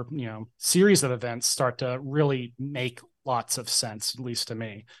or series of events start to really make lots of sense, at least to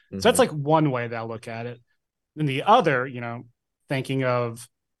me. So that's Mm-hmm. like one way that I look at it. And the other, thinking of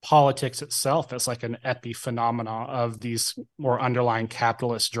politics itself as like an epiphenomena of these more underlying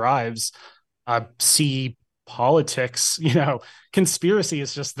capitalist drives, see politics, conspiracy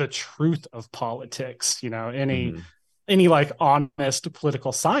is just the truth of politics. Any Mm-hmm. any like honest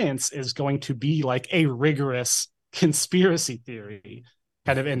political science is going to be like a rigorous conspiracy theory,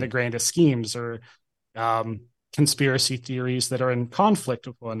 kind of in the grandest schemes, or um, conspiracy theories that are in conflict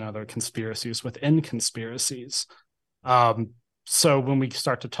with one another, conspiracies within conspiracies. Um, so when we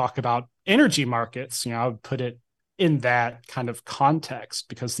start to talk about energy markets, I would put it in that kind of context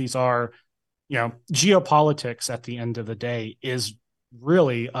because these are, geopolitics at the end of the day is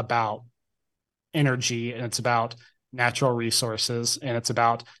really about energy and it's about natural resources and it's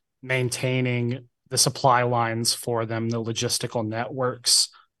about maintaining the supply lines for them, the logistical networks.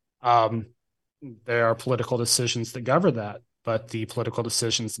 Um, there are political decisions that govern that, but the political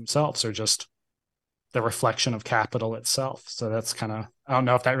decisions themselves are just the reflection of capital itself. So that's kind of, I don't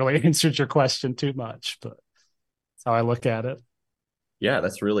know if that really answered your question too much, but that's how I look at it. Yeah,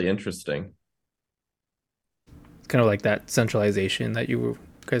 that's really interesting. It's kind of like that centralization that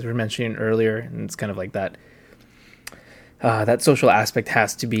guys were mentioning earlier, and it's kind of like that. That social aspect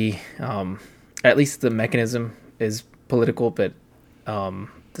has to be, at least the mechanism is political, but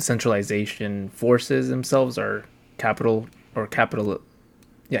the centralization forces themselves are capital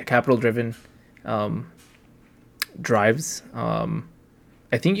driven drives.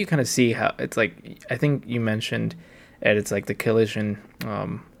 I think you kind of see how it's like. I think you mentioned, Ed, it's like the collision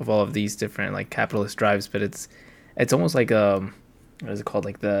of all of these different like capitalist drives, but it's almost like what is it called?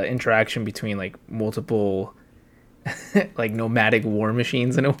 Like the interaction between like multiple like nomadic war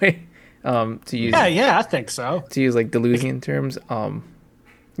machines in a way. To use Yeah, I think so. like Deleuzian terms.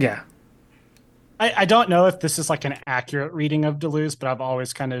 Yeah, I don't know if this is like an accurate reading of Deleuze, but I've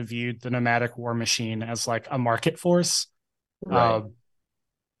always kind of viewed the nomadic war machine as like a market force. Right. Uh,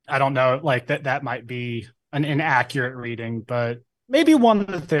 I don't know, like that might be an inaccurate reading, but maybe one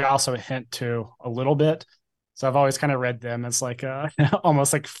that they also hint to a little bit. So I've always kind of read them as like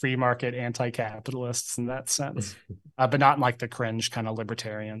almost like free market anti-capitalists in that sense, but not in like the cringe kind of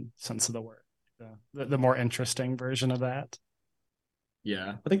libertarian sense of the word. The more interesting version of that.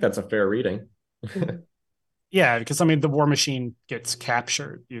 Yeah, I think that's a fair reading. Yeah, because I mean the war machine gets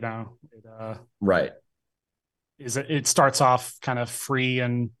captured. Right. It starts off kind of free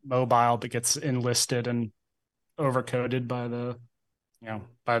and mobile, but gets enlisted and overcoded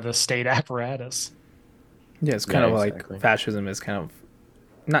by the state apparatus. yeah. It's kind Yeah, of like exactly. fascism is kind of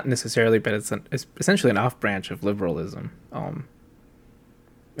not necessarily, but it's essentially an off branch of liberalism.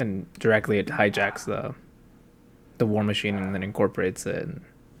 And directly it hijacks the war machine and then incorporates it,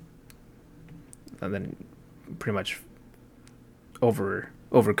 and then pretty much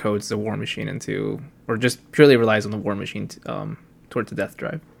overcodes the war machine into, or just purely relies on the war machine towards the death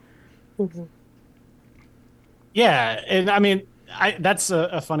drive. Mm-hmm. Yeah, and I mean, that's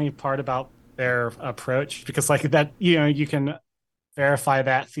a funny part about their approach, because like that, you can verify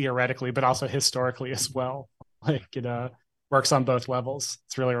that theoretically, but also historically as well. Like it works on both levels.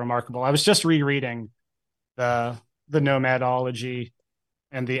 It's really remarkable. I was just rereading the nomadology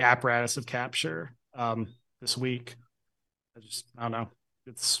and the apparatus of capture this week. I don't know.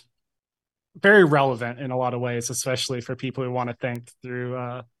 It's very relevant in a lot of ways, especially for people who want to think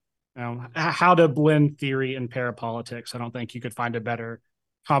through how to blend theory and parapolitics. I don't think you could find a better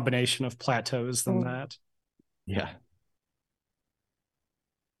combination of plateaus than that. Yeah.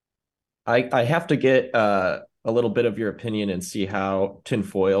 I have to get a little bit of your opinion and see how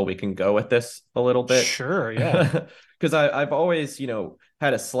tinfoil we can go with this a little bit. Sure, yeah. Because I've always,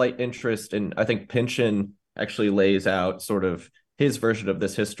 had a slight interest in, I think Pynchon actually lays out sort of his version of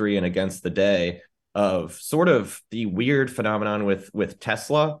this history and Against the Day of sort of the weird phenomenon with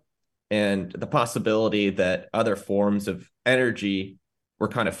Tesla and the possibility that other forms of energy were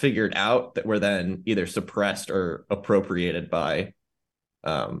kind of figured out that were then either suppressed or appropriated by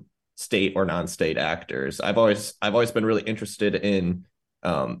state or non-state actors. I've always been really interested in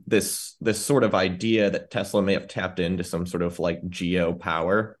this sort of idea that Tesla may have tapped into some sort of like geo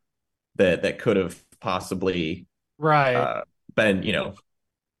power that could have possibly been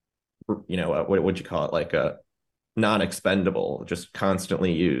what would you call it, like a non-expendable, just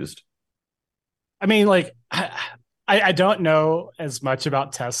constantly used. I mean, like I don't know as much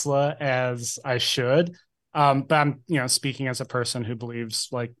about Tesla as I should. But I'm, speaking as a person who believes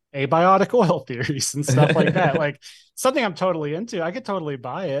like abiotic oil theories and stuff like that, like something I'm totally into. I could totally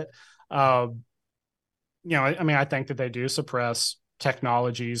buy it. I mean, I think that they do suppress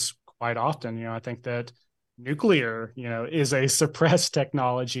technologies quite often. I think that nuclear, is a suppressed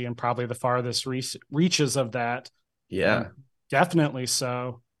technology and probably the farthest reaches of that. Yeah, definitely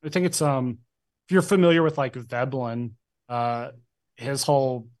so. I think it's if you're familiar with like Veblen, his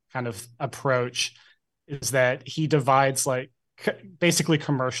whole kind of approach is that he divides like basically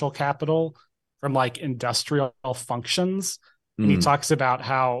commercial capital from like industrial functions. And he talks about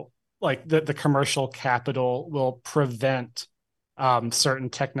how like the commercial capital will prevent certain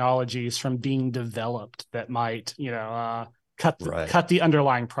technologies from being developed that might, cut the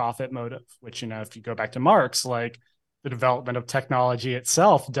underlying profit motive, which, if you go back to Marx, like the development of technology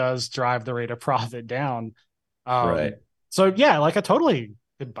itself does drive the rate of profit down. Right. So yeah, like I totally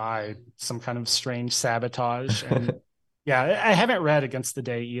could buy some kind of strange sabotage. And yeah, I haven't read Against the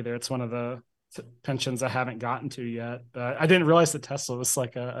Day either. It's one of the pensions I haven't gotten to yet, but I didn't realize that Tesla was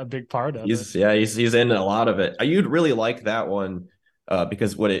like a big part of it. Yeah, he's in a lot of it. You'd really like that one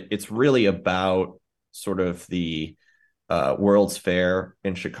because it's really about sort of the World's Fair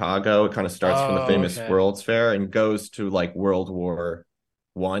in Chicago. It kind of starts from the famous World's Fair and goes to like World War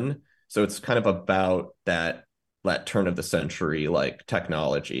I. So it's kind of about that turn of the century, like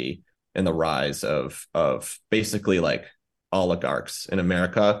technology and the rise of basically like oligarchs in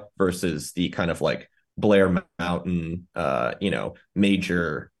America versus the kind of like Blair Mountain,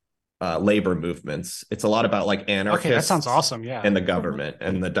 major labor movements. It's a lot about like anarchists. Okay, that sounds awesome. Yeah, and the government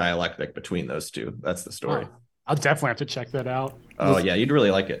and the dialectic between those two. That's the story. Oh, I'll definitely have to check that out. Yeah, you'd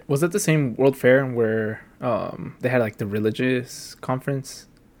really like it. Was it the same World Fair where they had like the religious conference?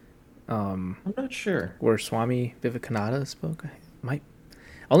 I'm not sure. Where Swami Vivekananda spoke.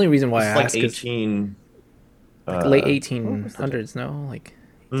 Only reason why I asked is like late 1800s, no, like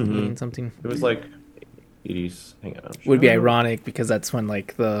 18 something. It was like 80s. Hang on. Would be ironic because that's when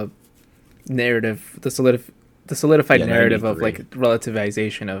like the narrative, the solidified narrative of like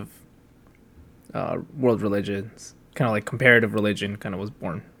relativization of world religions, kind of like comparative religion, kind of was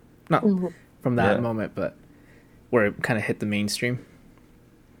born, not from that moment, but where it kind of hit the mainstream.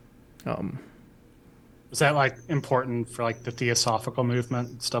 Was that like important for like the theosophical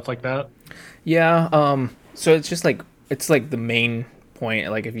movement, stuff like that? Yeah. So it's just like the main point.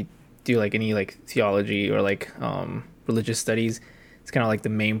 Like if you do like any like theology or like religious studies, it's kind of like the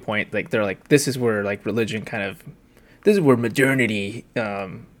main point. Like they're like, this is where like religion this is where modernity,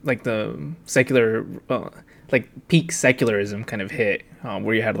 like the secular, like peak secularism kind of hit,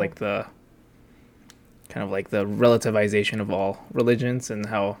 where you had like the kind of like the relativization of all religions and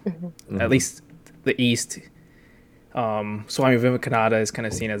how at least the East, Swami Vivekananda is kind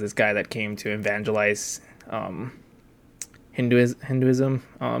of seen as this guy that came to evangelize Hinduism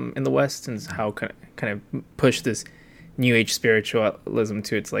in the West, and how kind of push this New Age spiritualism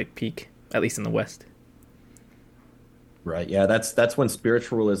to its like peak, at least in the West. Right. Yeah, that's when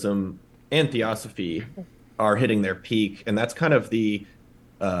spiritualism and theosophy are hitting their peak, and that's kind of the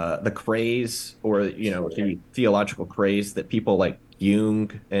the craze, or the theological craze that people like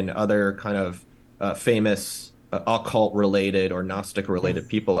Jung and other kind of famous occult related or Gnostic related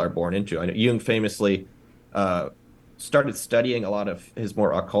people are born into. I know Jung famously started studying a lot of his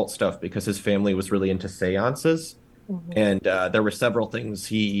more occult stuff because his family was really into seances. Mhm. And there were several things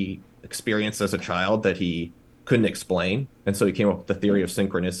he experienced as a child that he couldn't explain. And so he came up with the theory of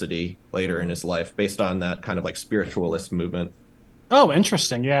synchronicity later in his life based on that kind of like spiritualist movement. Oh,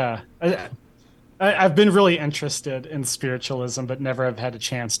 interesting. Yeah. I've been really interested in spiritualism, but never have had a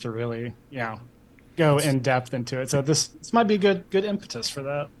chance to really, go in depth into it. So this might be a good impetus for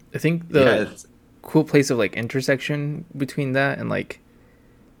that. I think Yeah, the cool place of like intersection between that and like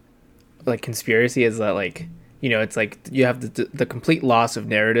conspiracy is that like it's like you have the complete loss of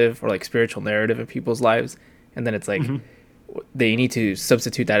narrative or like spiritual narrative in people's lives, and then it's like they need to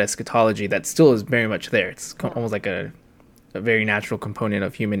substitute that eschatology that still is very much there. It's almost like a very natural component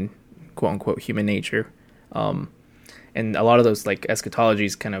of human, quote unquote, human nature. And a lot of those like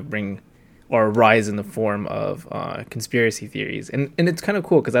eschatologies kind of bring or rise in the form of conspiracy theories. And it's kind of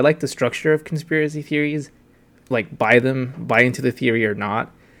cool because I like the structure of conspiracy theories, like buy into the theory or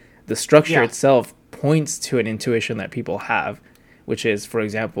not. The structure itself points to an intuition that people have, which is, for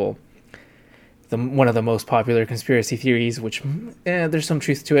example, one of the most popular conspiracy theories, which there's some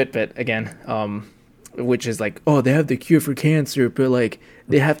truth to it, but again, which is like, oh, they have the cure for cancer, but like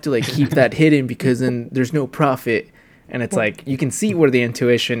they have to like keep that hidden because then there's no profit. And it's like you can see where the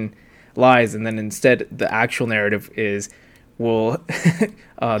intuition lies, and then instead the actual narrative is, well,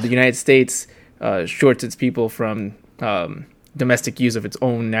 the United States shorts its people from domestic use of its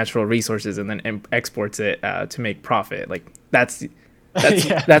own natural resources and then exports it to make profit. Like that's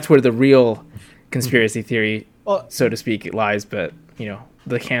where the real conspiracy theory, so to speak, lies. But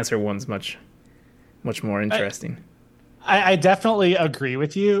the cancer one's much more interesting. I definitely agree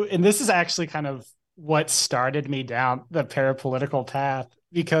with you, and this is actually kind of what started me down the parapolitical path,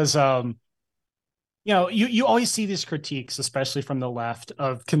 because you always see these critiques, especially from the left,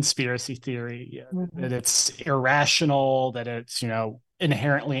 of conspiracy theory, that it's irrational, that it's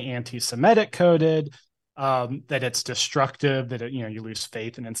inherently anti-Semitic coded, that it's destructive, that you lose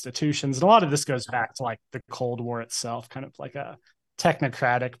faith in institutions. And a lot of this goes back to like the Cold War itself, kind of like a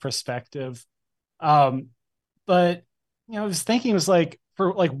technocratic perspective. But I was thinking, it was like,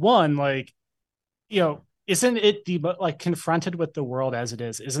 for like one, like isn't it like confronted with the world as it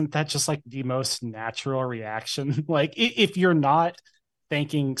is? Isn't that just like the most natural reaction? Like if you're not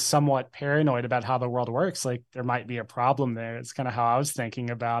thinking somewhat paranoid about how the world works, like there might be a problem there. It's kind of how I was thinking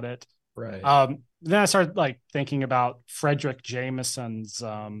about it. Right. Then I started like thinking about Frederick Jameson's.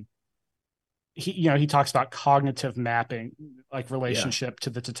 He talks about cognitive mapping, like relationship to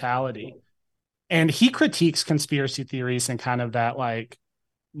the totality, and he critiques conspiracy theories in kind of that like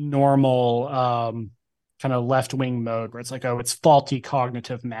normal kind of left-wing mode, where it's like, oh, it's faulty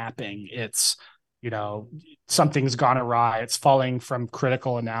cognitive mapping, it's something's gone awry, it's falling from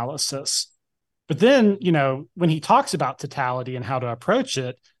critical analysis. But then when he talks about totality and how to approach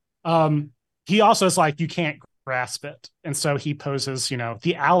it, he also is like, you can't grasp it, and so he poses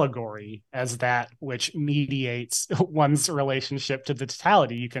the allegory as that which mediates one's relationship to the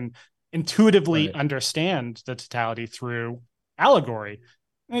totality. You can intuitively understand the totality through allegory.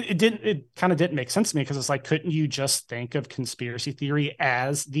 It kind of didn't make sense to me, because it's like, couldn't you just think of conspiracy theory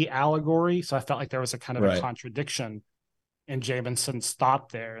as the allegory? So I felt like there was a kind of a contradiction in Jameson's thought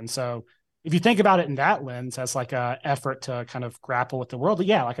there. And so if you think about it in that lens, as like a effort to kind of grapple with the world,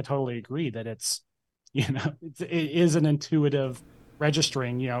 like I totally agree that it's it is an intuitive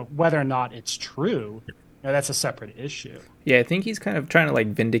registering, whether or not it's true, that's a separate issue. Yeah, I think he's kind of trying to like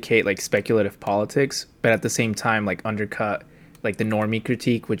vindicate like speculative politics, but at the same time like undercut like the normie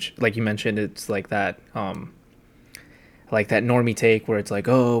critique, which, like you mentioned, it's like that normie take where it's like,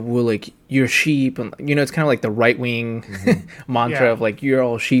 oh, well, like you're sheep, and it's kind of like the right wing mantra of like, you're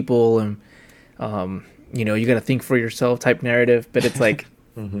all sheeple, and you got to think for yourself type narrative. But it's like,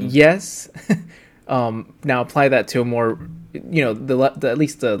 yes, now apply that to a more, at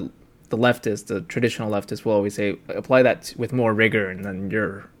least the leftist, the traditional leftist will always say, apply that with more rigor, and then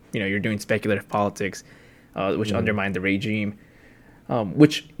you're doing speculative politics, which undermine the regime.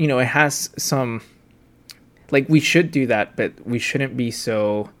 Which it has some, like, we should do that, but we shouldn't be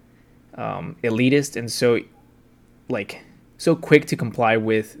so elitist and so quick to comply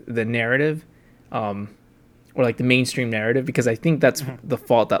with the narrative, or like the mainstream narrative, because I think that's the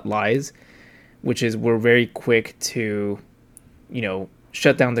fault that lies, which is we're very quick to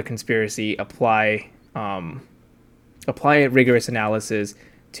shut down the conspiracy, apply a rigorous analysis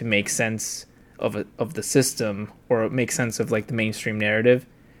to make sense of the system or make sense of like the mainstream narrative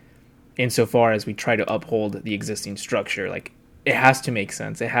insofar as we try to uphold the existing structure. Like it has to make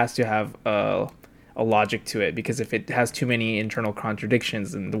sense. It has to have a logic to it, because if it has too many internal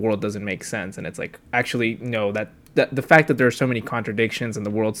contradictions, then the world doesn't make sense. And it's like, actually, no, that the fact that there are so many contradictions and the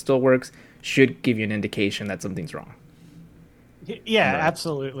world still works should give you an indication that something's wrong. Yeah, right.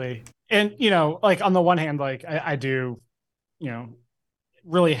 Absolutely. And, like on the one hand, like I do,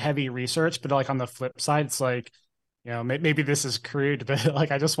 really heavy research, but like on the flip side, it's like, maybe this is crude, but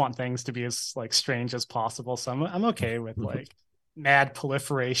like I just want things to be as like strange as possible. So I'm okay with like mad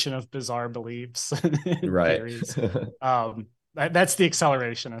proliferation of bizarre beliefs and right. theories. That's the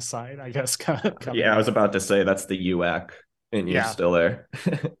acceleration aside, I guess. Yeah, I was about to say that's the UAC, and you're still there.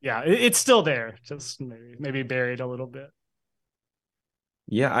 Yeah, it's still there, just maybe buried a little bit.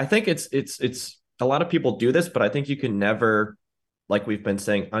 Yeah, I think it's a lot of people do this, but I think you can never, like we've been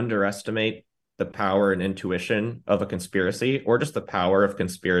saying, underestimate the power and intuition of a conspiracy, or just the power of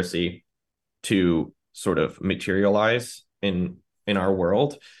conspiracy to sort of materialize in our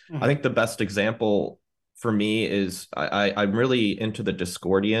world. Mm-hmm. I think the best example for me is I'm really into the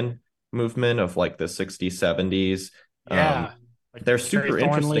Discordian movement of like the 60s, 70s. Yeah. Like they're super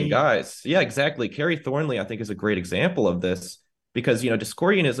interesting guys. Yeah, exactly. Kerry Thornley, I think, is a great example of this, because,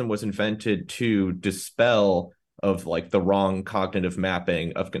 Discordianism was invented to dispel of like the wrong cognitive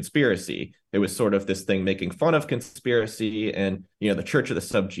mapping of conspiracy. It was sort of this thing making fun of conspiracy, and, the Church of the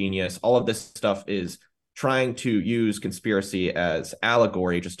Subgenius, all of this stuff is trying to use conspiracy as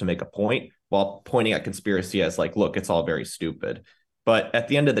allegory just to make a point, while pointing at conspiracy as like, look, it's all very stupid. But at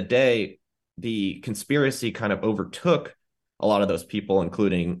the end of the day, the conspiracy kind of overtook a lot of those people,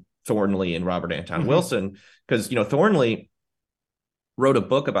 including Thornley and Robert Anton Wilson, because, Thornley wrote a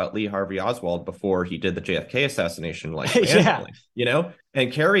book about Lee Harvey Oswald before he did the JFK assassination, like randomly,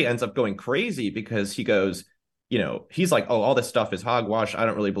 and Kerry ends up going crazy because he goes, he's like, oh, all this stuff is hogwash. I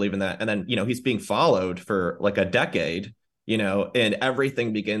don't really believe in that. And then, he's being followed for like a decade, and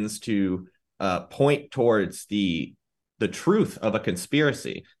everything begins to point towards the truth of a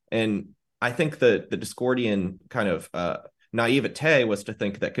conspiracy. And I think the Discordian kind of naivete was to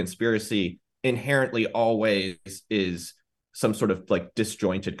think that conspiracy inherently always is some sort of like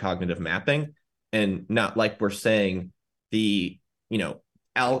disjointed cognitive mapping, and not, like we're saying, the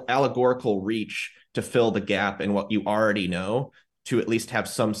allegorical reach to fill the gap in what you already know, to at least have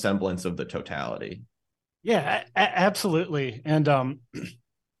some semblance of the totality. Yeah, absolutely. And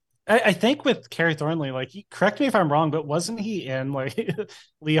I think with Kerry Thornley, like, correct me if I'm wrong, but wasn't he in like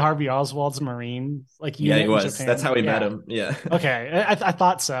Lee Harvey Oswald's Marine unit? Yeah, he was. That's how we met him. Yeah. Okay, I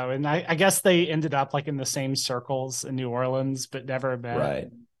thought so, and I guess they ended up like in the same circles in New Orleans, but never met. Right.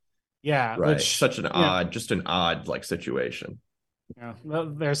 Yeah. Right. Which, such an odd like situation. Yeah.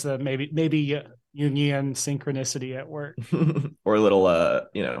 Well, there's the maybe Jungian synchronicity at work, or a little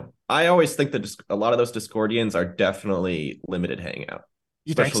I always think that a lot of those Discordians are definitely limited hangout.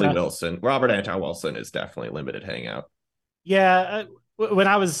 Especially so? Wilson. Robert Anton Wilson is definitely limited hangout. Yeah. When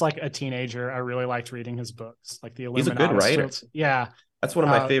I was like a teenager, I really liked reading his books, like the Illuminati. He's a good writer. Yeah. That's one of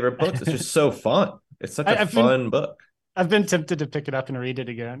my favorite books. It's just so fun. It's such a fun book. I've been tempted to pick it up and read it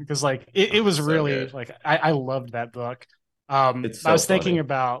again, because like it was so really good. Like I loved that book. It's so I was thinking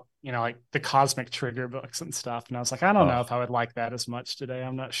about, like the Cosmic Trigger books and stuff, and I was like, I don't know if I would like that as much today.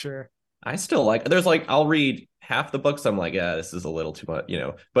 I'm not sure. I still like, there's like, I'll read half the books, I'm like, yeah, this is a little too much,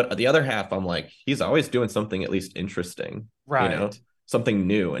 but the other half, I'm like, he's always doing something at least interesting, right? Something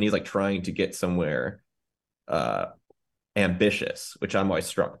new, and he's like trying to get somewhere ambitious, which I'm always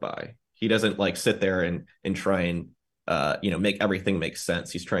struck by. He doesn't like sit there and try and make everything make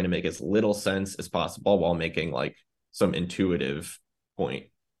sense. He's trying to make as little sense as possible while making like some intuitive point.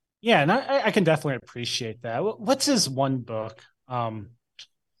 Yeah, and I can definitely appreciate that. What's his one book?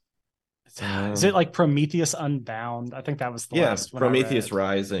 Is it like Prometheus Unbound? I think that was the last one. Prometheus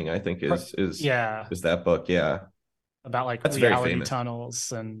Rising, I think is that book. Yeah, about like that's reality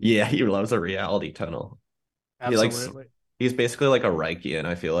tunnels, and he loves a reality tunnel. Absolutely, he's basically like a Reichian.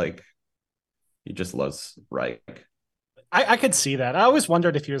 I feel like he just loves Reich. I could see that. I always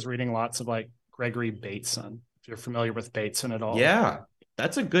wondered if he was reading lots of like Gregory Bateson. If you're familiar with Bateson at all, yeah,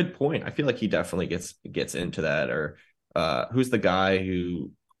 that's a good point. I feel like he definitely gets into that. Or who's the guy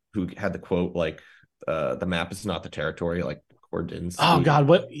who had the quote like the map is not the territory, like Kordinsky. Oh God,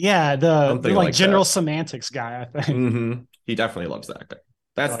 what? Yeah, the like general semantics guy, I think. Mm-hmm. He definitely loves that guy.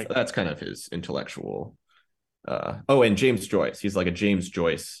 That's kind of his intellectual. And James Joyce. He's like a James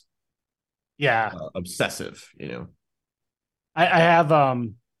Joyce. Yeah, obsessive. I have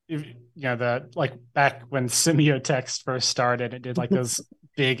the like back when semiotext first started, it did like those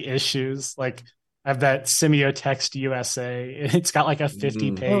big issues. Like I have that Semiotext USA. It's got like a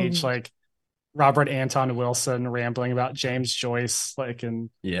 50-page like Robert Anton Wilson rambling about James Joyce, like, and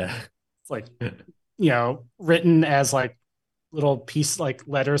Yeah. it's like, written as like little piece like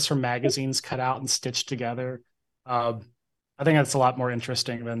letters from magazines cut out and stitched together. I think that's a lot more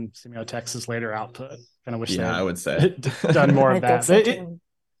interesting than Semiotext's later output. Kind of wish they Yeah, had I would say. done more I of think that. so too.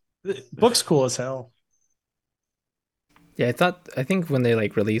 The book's cool as hell. Yeah, I think when they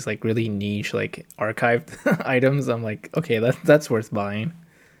like release like really niche like archived items, I'm like, okay, that's worth buying.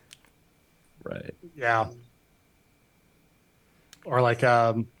 Right. Yeah. Or like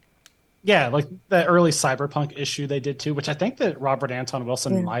like the early cyberpunk issue they did too, which I think that Robert Anton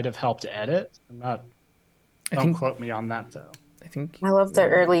Wilson might have helped edit. Don't quote me on that though. I love the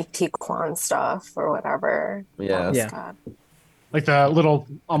early Tiquan stuff or whatever. Yeah. God. Like the little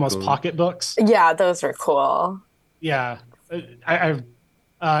almost pocket books. Yeah, those are cool. Yeah.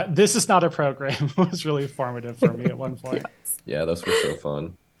 This is not a program was really formative for me at one point. Yeah, those were so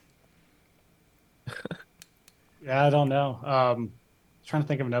fun. Yeah, I don't know. Trying to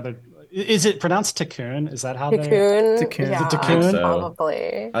think of another. Is it pronounced Tikkun? Is that how Tikkun? Tikkun. Yeah, Tikkun? So.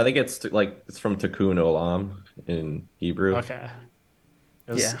 probably. I think it's from Tikkun Olam in Hebrew. Okay.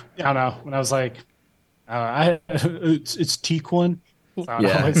 Yeah. I don't know. When I was like, it's Tikkun. So I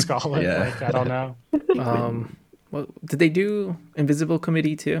Yeah. always call it. Yeah. Like, I don't know. Well, did they do Invisible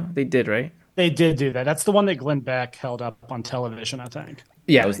Committee too? They did, right? They did do that. That's the one that Glenn Beck held up on television, I think.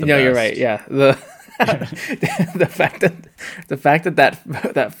 Yeah, That was the you're best. right. Yeah, the fact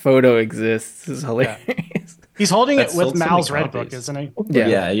that photo exists is hilarious. He's holding That it with sold so Mal's many Red Book, copies. isn't he?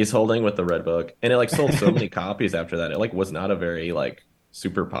 Yeah, he's holding with the red book, and it like sold so many copies after that. It like was not a very like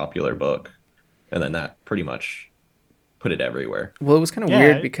super popular book, and then that pretty much put it everywhere. Well, it was kind of Yeah.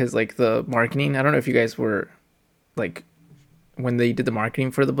 weird because like the marketing. I don't know if you guys were like when they did the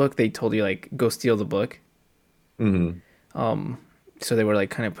marketing for the book, they told you like go steal the book. Mm-hmm. So they were like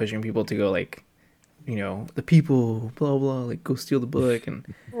kind of pushing people to go like, the people, blah blah, like go steal the book, and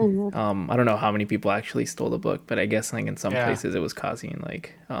I don't know how many people actually stole the book, but I guess like in some places it was causing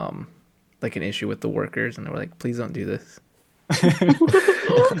like an issue with the workers, and they were like, please don't do this.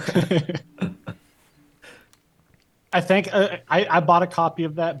 I think I bought a copy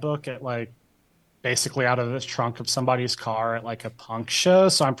of that book at like basically out of the trunk of somebody's car at like a punk show,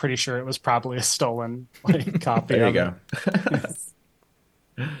 so I'm pretty sure it was probably a stolen like copy. There of you go.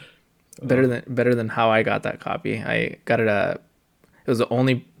 Better than how I got that copy. I got it it was the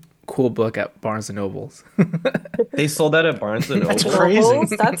only cool book at Barnes and Nobles. They sold that at Barnes and Noble. That's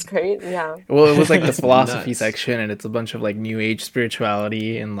crazy. That's great. Yeah. Well, it was like the philosophy Nuts. section, and it's a bunch of like new age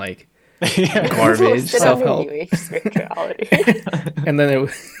spirituality and like Yeah. garbage Sit on the self-help. New Age spirituality. And then it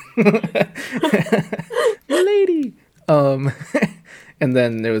was lady. And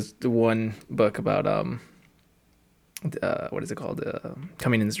then there was the one book about what is it called?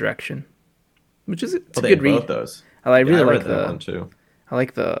 Coming Insurrection, which is it's a They good had read. both those. I really I like read that one too. I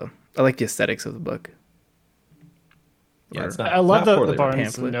like the aesthetics of the book. Yeah, it's I love not the poorly Barnes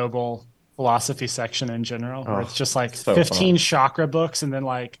pamphlet. and Noble philosophy section in general, where it's just like so 15 fun. chakra books and then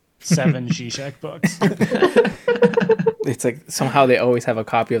like 7 Zizek books. It's like somehow they always have a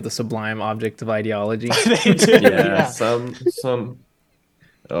copy of the Sublime Object of Ideology. They do. Yeah, some.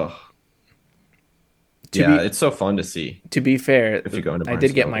 Oh. Yeah, it's so fun to see. To be fair, If you go into I Barnes did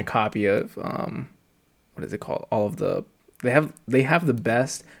and get Noble. my copy of what is it called? All of the they have the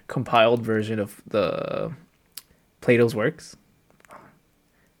best compiled version of the Plato's works.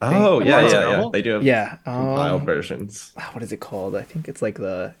 Oh, Barnes yeah. and Noble? They do have Yeah, compiled versions. what is it called? I think it's like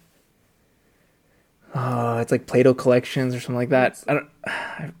it's like Plato Collections or something like that.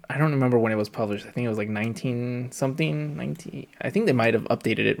 I don't remember when it was published. I think it was like 19 something, 19. I think they might have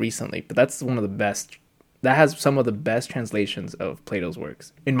updated it recently, but that's one of the best. That has some of the best translations of Plato's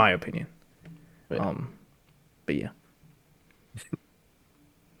works, in my opinion. Right. But yeah.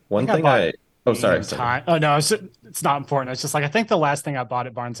 One I think I thing Oh, sorry. In Time. Oh no, it's not important. It's just like I think the last thing I bought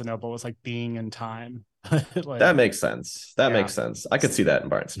at Barnes and Noble was like Being in Time. Like, That makes sense. That Yeah. makes sense. I could see that in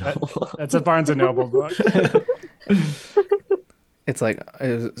Barnes and Noble. that's a Barnes and Noble book. It's like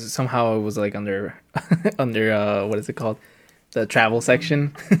somehow it was like under what is it called, the travel section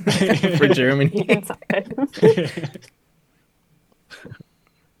for Germany.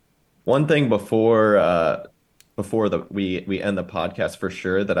 One thing before we end the podcast for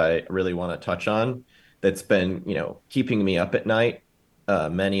sure that I really want to touch on that's been keeping me up at night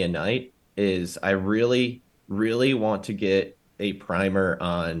many a night is I really want to get a primer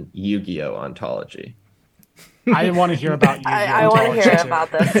on Yu-Gi-Oh ontology. I didn't want to hear about you. I want to hear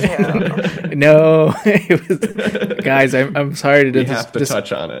about this too. No, it was, guys, I'm sorry We have to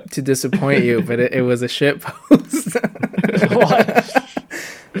touch on it. to disappoint you, but it was a shit post. What?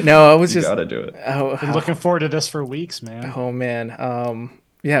 No, I was You just gotta do it. Been looking forward to this for weeks, man. Oh man.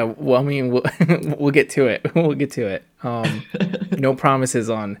 Yeah, well, I mean, we'll get to it. We'll get to it. No promises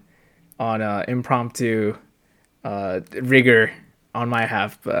on impromptu rigor on my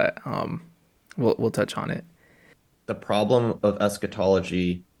half, but we'll touch on it. The problem of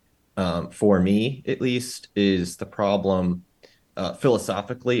eschatology, for me at least, is the problem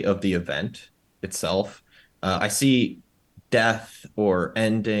philosophically of the event itself. I see death or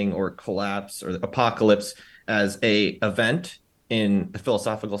ending or collapse or apocalypse as a event in the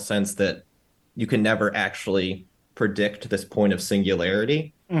philosophical sense that you can never actually predict this point of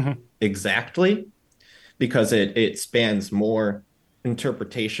singularity exactly, because it spans more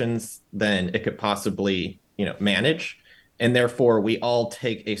interpretations than it could possibly, manage. And therefore we all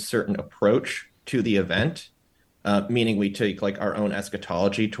take a certain approach to the event, meaning we take like our own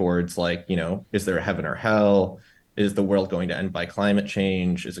eschatology towards like, is there a heaven or hell? Is the world going to end by climate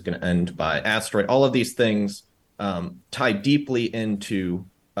change? Is it going to end by asteroid? All of these things tie deeply into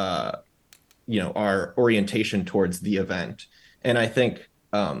our orientation towards the event. And I think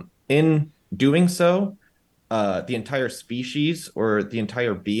in doing so, the entire species or the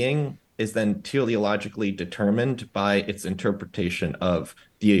entire being is then teleologically determined by its interpretation of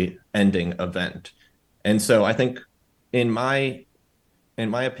the ending event. And so I think in my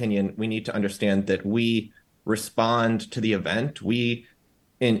opinion, we need to understand that we respond to the event. We,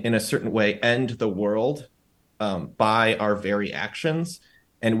 in a certain way, end the world by our very actions,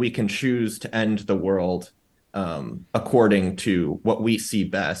 and we can choose to end the world according to what we see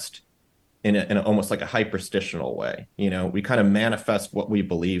best in almost like a hyperstitional way. We kind of manifest what we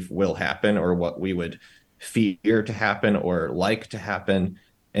believe will happen or what we would fear to happen or like to happen.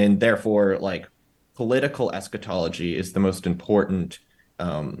 And therefore, like, political eschatology is the most important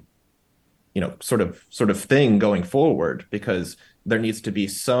sort of thing going forward, because there needs to be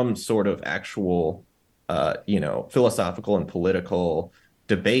some sort of actual philosophical and political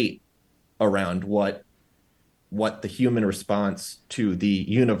debate around what the human response to the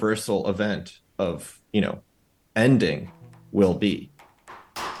universal event of ending will be.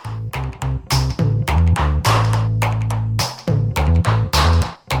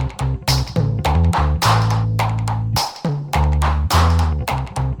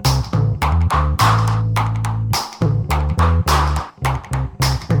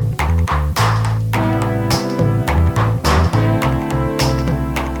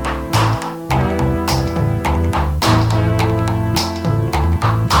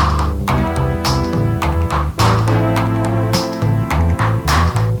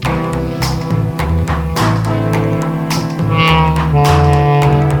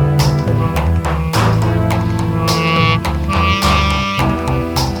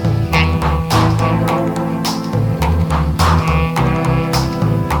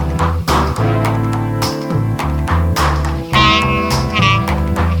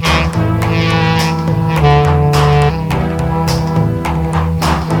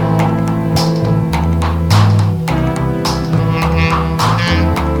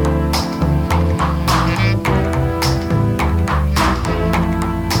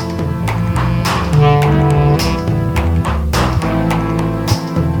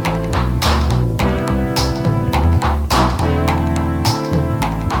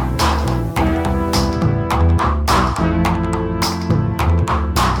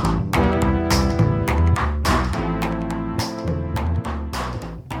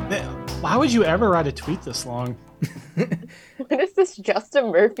 Why would you ever write a tweet this long? What is this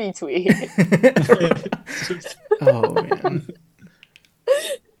Justin Murphy tweet? Oh man.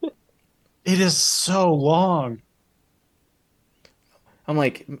 It is so long. I'm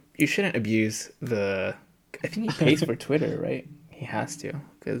like, you shouldn't abuse the. I think he pays for Twitter, right? He has to,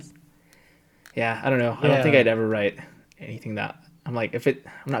 because. Yeah, I don't know. I don't think I'd ever write anything that. I'm like, I'm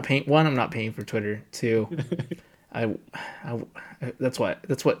not paying. One, I'm not paying for Twitter. Two, that's what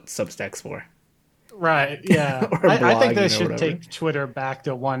Substack's for. Right. Yeah. I think they should whatever. take Twitter back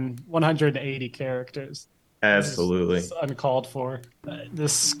to 180 characters. Absolutely. It's uncalled for.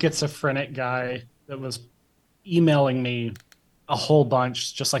 This schizophrenic guy that was emailing me a whole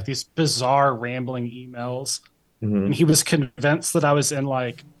bunch, just like these bizarre rambling emails. Mm-hmm. And he was convinced that I was in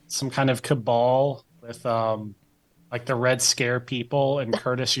like some kind of cabal with like the Red Scare people and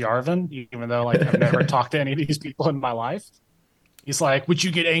Curtis Yarvin, even though like I've never talked to any of these people in my life. He's like, would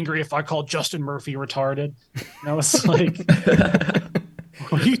you get angry if I called Justin Murphy retarded? And I was like,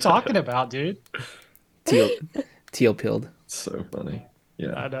 what are you talking about, dude? teal teal pilled. So funny.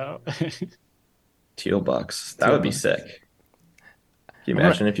 Yeah. I know. Teal bucks. That Teal would be bucks. sick. Can you I'm gonna,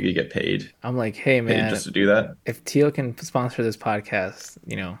 imagine if you could get paid I'm like, hey man, just to do that? if Teal can sponsor this podcast,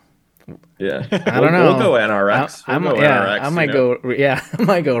 Yeah. I don't We'll know. go NRX. We'll go Yeah, I NRX, might go. Yeah, I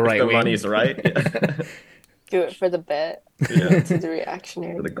might go if right the wing. money's right. Do it for the bit. Yeah. To the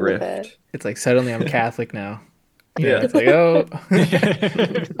reactionary For the for the bit. grift. It's like suddenly I'm Catholic now. Yeah. It's like, oh.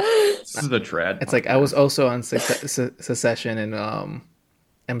 This is the trad. It's like I was also on secession and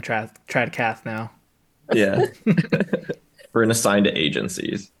am trad cath now. Yeah. We're assigned to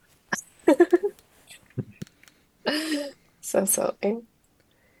agencies. So silly.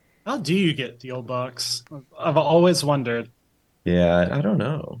 How do you get deal bucks? I've always wondered. Yeah, I don't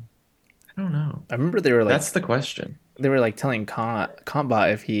know. I don't know. I remember they were like That's the question. they were like telling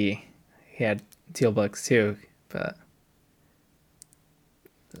Combat if he had teal bucks too, but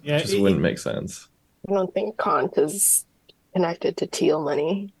Yeah, It just wouldn't make sense. I don't think Kant is connected to teal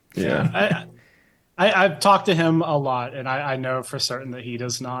money. Yeah. I've talked to him a lot, and I know for certain that he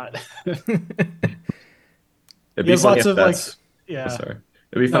does not. It'd He be has funny lots if of like, that's yeah. sorry.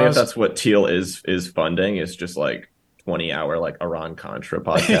 It'd be funny if that's what Teal is funding, is just like 20-hour like Iran Contra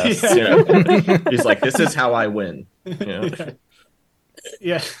podcasts. Yeah. You know? He's like, this is how I win. You know?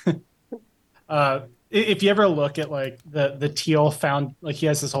 Yeah. If you ever look at like the Teal found, like he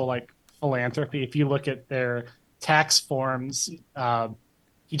has this whole like philanthropy. If you look at their tax forms,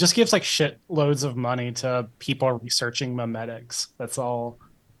 he just gives like shit loads of money to people researching memetics. That's all.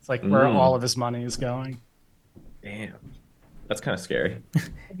 It's like where all of his money is going. Damn. That's kind of scary.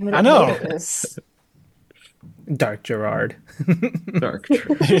 I know. Dark Gerard. Dark.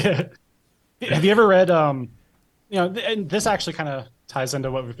 True. Yeah. Have you ever read and this actually kind of ties into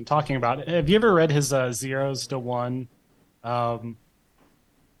what we've been talking about. Have you ever read his Zeros to One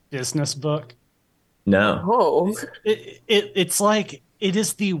business book? No. Oh. It's like it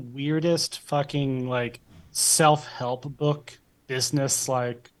is the weirdest fucking like self-help book, business,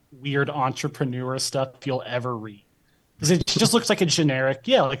 like weird entrepreneur stuff you'll ever read. Because it just looks like a generic,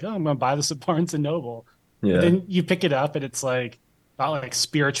 like, oh, I'm gonna buy this at Barnes and Noble. Yeah. But then you pick it up and it's like about like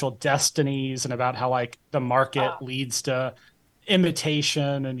spiritual destinies and about how like the market leads to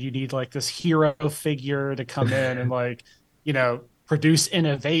imitation, and you need like this hero figure to come in and like, produce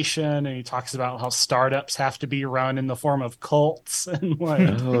innovation. And he talks about how startups have to be run in the form of cults and like,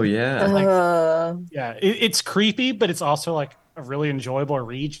 Oh yeah. it's creepy, but it's also like a really enjoyable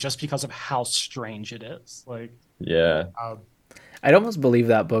read just because of how strange it is. Like, Yeah. I'd almost believe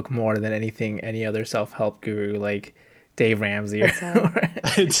that book more than any other self-help guru like Dave Ramsey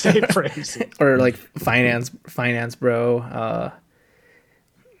it's Dave Ramsey. or like finance bro.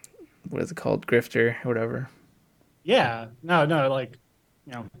 What is it called? Grifter or whatever. Yeah. No, like,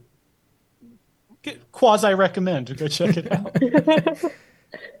 quasi recommend to go check it out.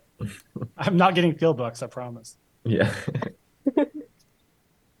 I'm not getting field books, I promise. Yeah.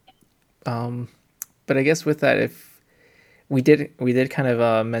 But I guess with that, if we did kind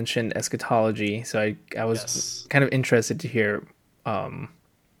of mention eschatology, so I was kind of interested to hear.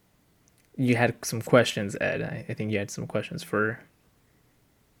 You had some questions, Ed. I think you had some questions for.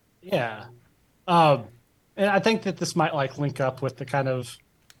 Yeah, and I think that this might like link up with the kind of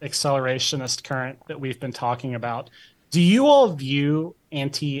accelerationist current that we've been talking about. Do you all view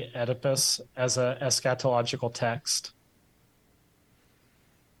Anti-Oedipus as a eschatological text?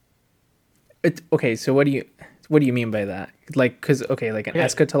 Okay, so what do you mean by that? Like, because like an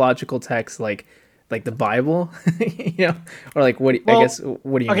eschatological text, like the Bible, or like what? I guess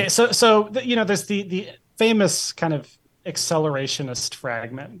what do you mean? Okay, so there's the famous kind of accelerationist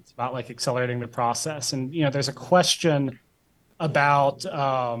fragment about like accelerating the process, and there's a question about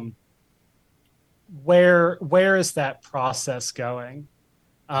where is that process going,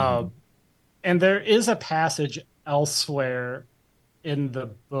 and there is a passage elsewhere in the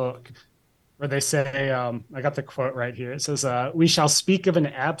book where they say, I got the quote right here. It says, "We shall speak of an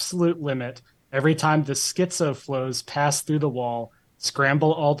absolute limit every time the schizo flows pass through the wall,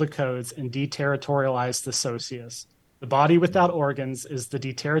 scramble all the codes, and deterritorialize the socius. The body without organs is the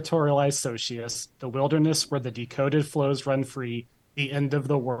deterritorialized socius, the wilderness where the decoded flows run free, the end of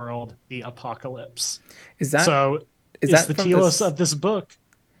the world, the apocalypse." Is that the telos of this book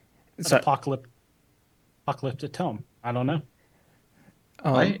an apocalyptic tome? I don't know.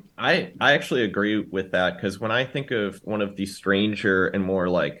 I actually agree with that, because when I think of one of the stranger and more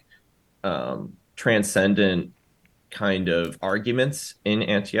like transcendent kind of arguments in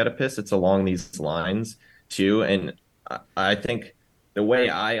Anti-Oedipus, it's along these lines too. And I think the way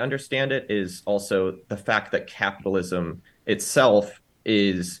I understand it is also the fact that capitalism itself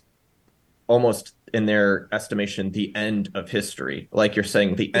is almost in their estimation, the end of history. Like you're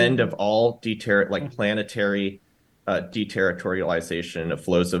saying, the end of all planetary deterritorialization of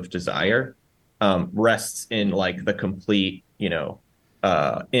flows of desire rests in like the complete,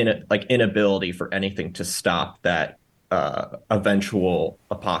 inability for anything to stop that eventual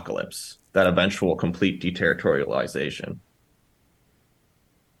apocalypse, that eventual complete deterritorialization.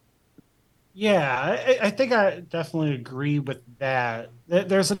 Yeah, I think I definitely agree with that.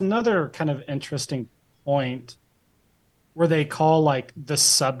 There's another kind of interesting point where they call like the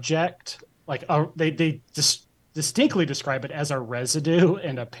subject, like they just distinctly describe it as a residue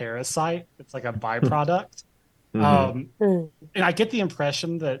and a parasite. It's like a byproduct. Mm-hmm. And I get the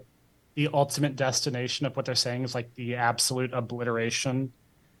impression that the ultimate destination of what they're saying is like the absolute obliteration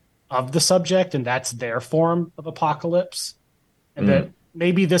of the subject, and that's their form of apocalypse. And that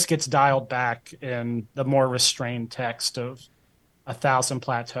maybe this gets dialed back in the more restrained text of A Thousand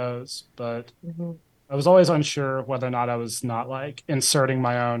Plateaus, but I was always unsure whether or not I was not like inserting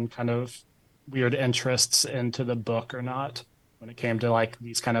my own kind of weird interests into the book or not when it came to like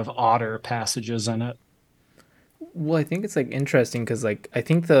these kind of odder passages in it. Well, I think it's like interesting because like I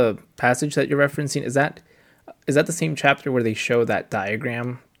think the passage that you're referencing is that the same chapter where they show that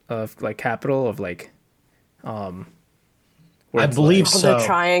diagram of like capital of like where I it's believe like, All so. the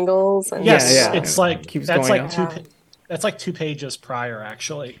triangles and Yes, yeah, it's and like keeps that's going like up. that's like 2 pages prior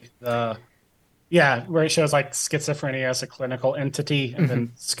actually. Where it shows like schizophrenia as a clinical entity and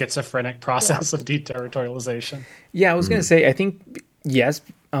then schizophrenic process of deterritorialization. Yeah, I was gonna say I think yes,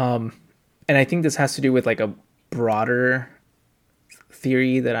 and I think this has to do with like a broader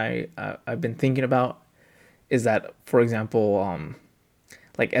theory that I've been thinking about is that, for example,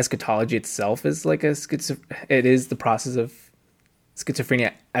 like eschatology itself is like it is the process of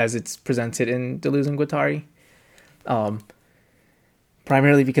schizophrenia as it's presented in Deleuze and Guattari.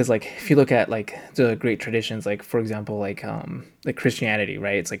 Primarily because like if you look at like the great traditions, like for example like Christianity,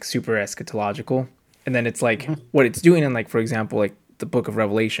 right? It's like super eschatological, and then it's like what it's doing in like for example like the Book of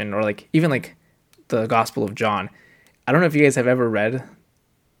Revelation or like even like the Gospel of John. I don't know if you guys have ever read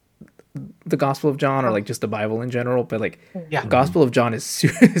the Gospel of John or like just the Bible in general, but like Yeah. the Gospel of John is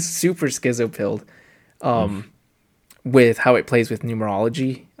super schizopilled with how it plays with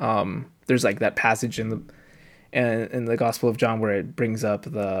numerology. There's like that passage in the Gospel of John where it brings up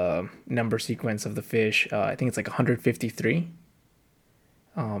the number sequence of the fish. I think it's like 153.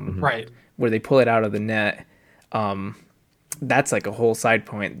 Right. Where they pull it out of the net. That's like a whole side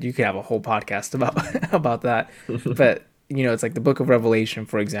point. You could have a whole podcast about about that. But it's like the Book of Revelation,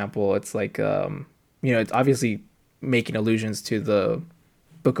 for example. It's like it's obviously making allusions to the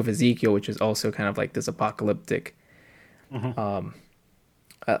Book of Ezekiel, which is also kind of like this apocalyptic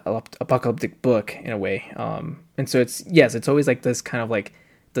apocalyptic book in a way. And so it's always like this kind of like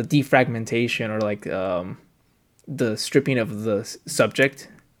the defragmentation or like the stripping of the subject,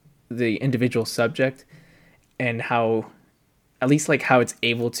 the individual subject, and how at least like how it's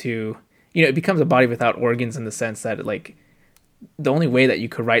able to it becomes a body without organs in the sense that like the only way that you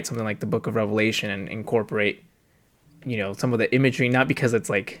could write something like the Book of Revelation and incorporate some of the imagery, not because it's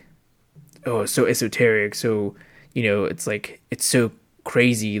like it's so esoteric, so it's like it's so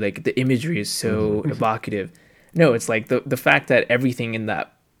crazy, like the imagery is so evocative. No, it's like the fact that everything in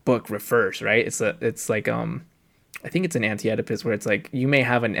that book refers, right? It's like I think it's an anti-Oedipus where it's like you may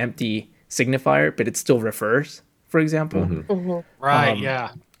have an empty signifier but it still refers, for example. Right.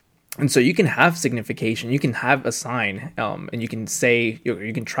 Yeah. And so you can have signification, you can have a sign, and you can say,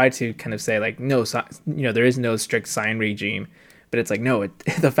 you can try to kind of say like, no, there is no strict sign regime, but it's like, no,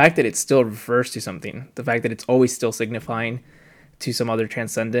 the fact that it still refers to something, the fact that it's always still signifying to some other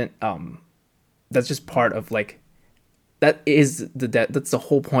transcendent, that's just part of like, that's the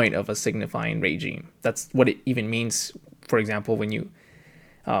whole point of a signifying regime. That's what it even means. For example, when you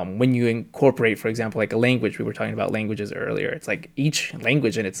incorporate, for example, like a language, we were talking about languages earlier. It's like each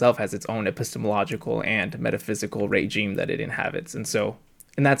language in itself has its own epistemological and metaphysical regime that it inhabits. And so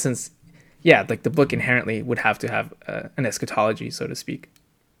in that sense, yeah, like the book inherently would have to have an eschatology, so to speak.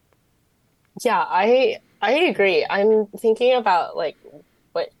 Yeah, I agree. I'm thinking about like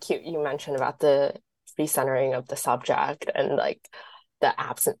what you mentioned about the recentering of the subject and like the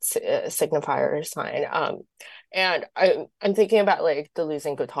absent signifier sign. And I'm thinking about like Deleuze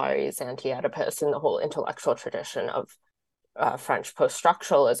and Guattari's anti-Oedipus and the whole intellectual tradition of French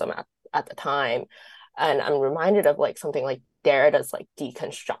post-structuralism at the time. And I'm reminded of like something like Derrida's like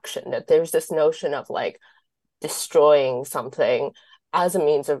deconstruction, that there's this notion of like destroying something as a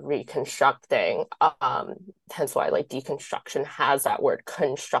means of reconstructing. Hence why like deconstruction has that word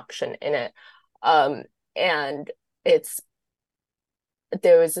construction in it. And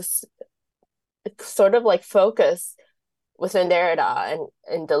there was this sort of like focus within Derrida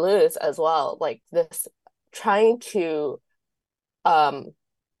and Deleuze as well, like this trying to reframe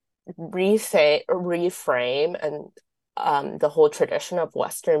and the whole tradition of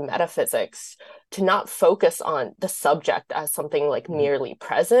Western metaphysics to not focus on the subject as something like merely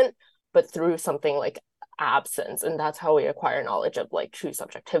present, but through something like absence. And that's how we acquire knowledge of like true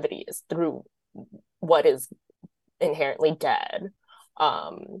subjectivity, is through what is inherently dead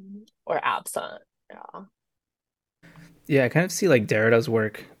or absent. Yeah. Yeah, I kind of see like Derrida's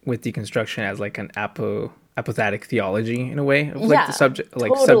work with deconstruction as like an apophatic theology in a way of like the subject,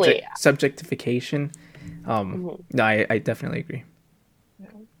 like totally. subjectification. No, I definitely agree.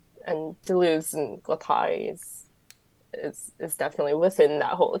 And Deleuze and Guattari is definitely within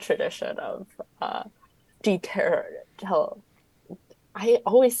that whole tradition of I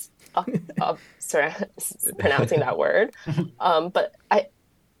always sorry pronouncing that word, but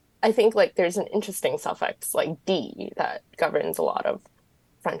I think like there's an interesting suffix like D that governs a lot of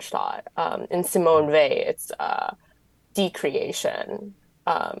French thought. In Simone Weil, it's decreation.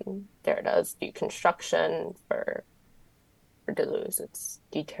 Derrida's deconstruction. For Deleuze, it's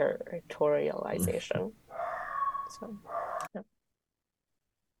deterritorialization. So, yeah.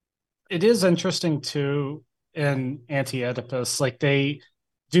 It is interesting too in Anti-Oedipus, like they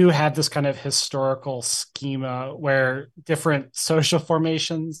do have this kind of historical schema where different social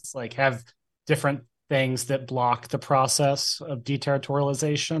formations like have different things that block the process of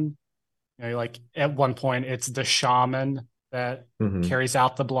deterritorialization. You know, like at one point it's the shaman that carries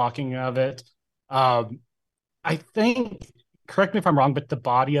out the blocking of it. I think, correct me if I'm wrong, but the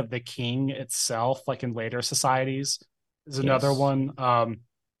body of the king itself, like in later societies, is another one.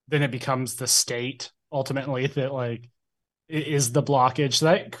 Then it becomes the state ultimately that like is the blockage. So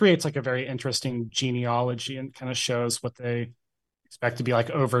that creates like a very interesting genealogy and kind of shows what they expect to be like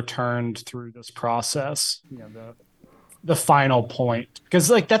overturned through this process. You know, the final point, because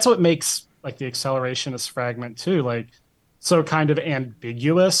like that's what makes like the accelerationist fragment too, like so kind of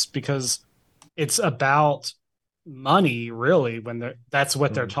ambiguous, because it's about money really when that's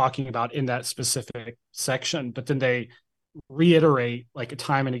what they're talking about in that specific section, but then they reiterate like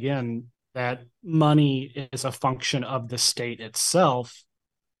time and again that money is a function of the state itself.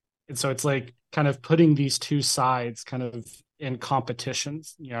 And so it's like kind of putting these two sides kind of in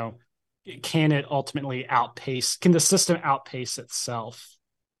competitions. You know, can it ultimately can the system outpace itself?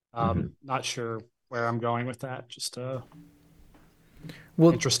 Not sure where I'm going with that. Just a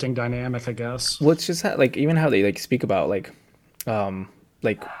interesting dynamic, I guess. Well, it's just like even how they like speak about like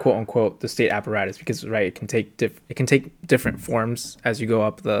quote unquote the state apparatus, because right, it can take different forms as you go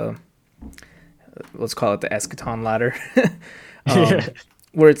up the, let's call it the eschaton ladder.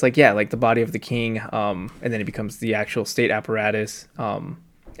 Where it's like, yeah, like the body of the king, and then it becomes the actual state apparatus, and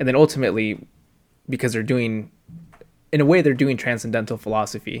then ultimately, because they're doing transcendental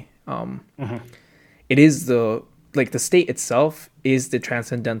philosophy. It is the state itself is the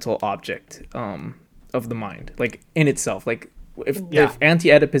transcendental object of the mind, like in itself. Like if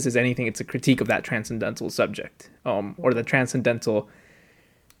Anti-Oedipus is anything, it's a critique of that transcendental subject, or the transcendental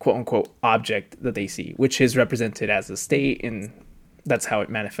quote unquote object that they see, which is represented as a state, and that's how it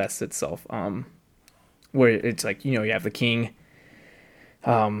manifests itself. Where it's like, you know, you have the king,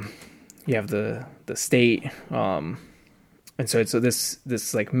 you have the state, and so it's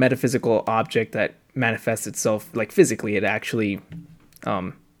this like metaphysical object that manifests itself like physically. It actually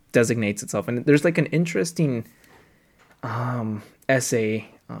designates itself, and there's like an interesting essay.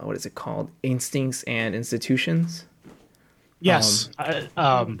 What is it called? Instincts and Institutions. Yes.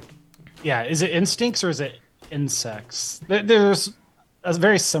 Yeah. Is it instincts or is it insects? There's a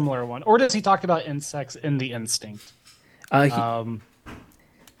very similar one. Or does he talk about insects in the instinct? I don't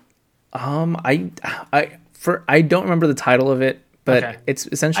remember the title of it, but it's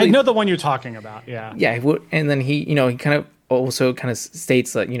essentially, I know the one you're talking about. Yeah. Yeah. And then he kind of also kind of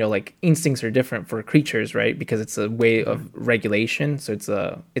states that, you know, like instincts are different for creatures, right? Because it's a way of regulation. So it's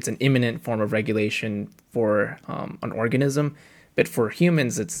an imminent form of regulation for an organism. But for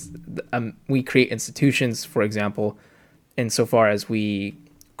humans, it's we create institutions, for example, insofar as we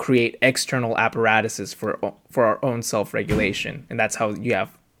create external apparatuses for our own self-regulation. And that's how you have,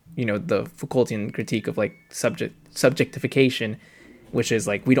 you know, the Foucaultian critique of like subjectification, which is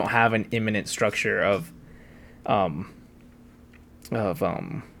like we don't have an immanent structure of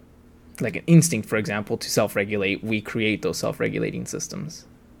like an instinct, for example, to self-regulate. We create those self-regulating systems,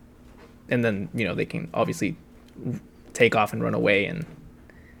 and then, you know, they can obviously take off and run away and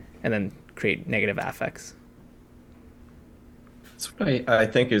then create negative affects. That's what I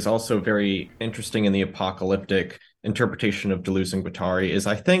think is also very interesting in the apocalyptic interpretation of Deleuze and Guattari is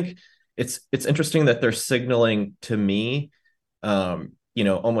I think it's interesting that they're signaling to me,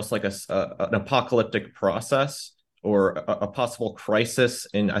 almost like an apocalyptic process or a possible crisis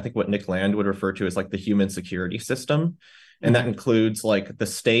in, I think, what Nick Land would refer to as like the human security system. And that includes like the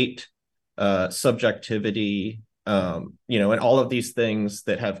state, subjectivity, and all of these things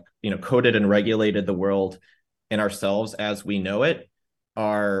that have, coded and regulated the world and ourselves as we know it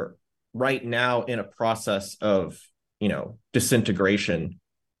are right now in a process of, disintegration,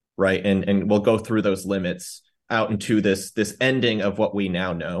 right? And we'll go through those limits out into this ending of what we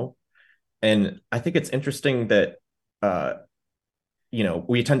now know. And I think it's interesting that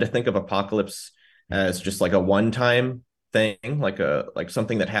we tend to think of apocalypse as just like a one-time thing, like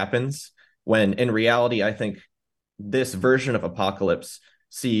something that happens, when in reality, I think this version of apocalypse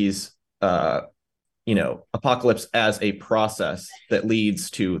sees apocalypse as a process that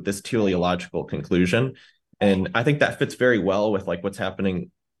leads to this teleological conclusion. And I think that fits very well with like what's happening,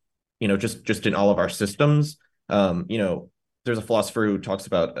 just in all of our systems. There's a philosopher who talks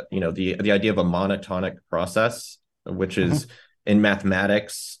about, the idea of a monotonic process, which is in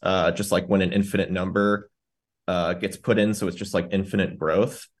mathematics, just like when an infinite number gets put in, so it's just like infinite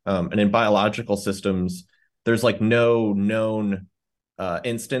growth. And in biological systems, there's like no known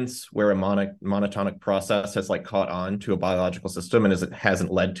instance where a monotonic process has like caught on to a biological system and it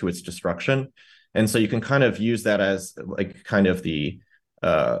hasn't led to its destruction. And so you can kind of use that as like kind of the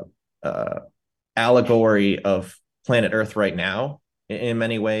allegory of planet Earth right now, in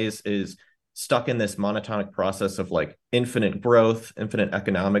many ways, is stuck in this monotonic process of like infinite growth, infinite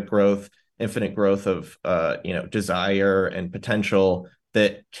economic growth, infinite growth of desire and potential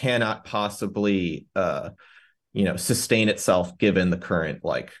that cannot possibly sustain itself given the current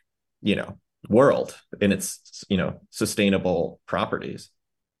world in its sustainable properties.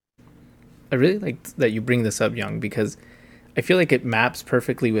 I really like that you bring this up, Young, because I feel like it maps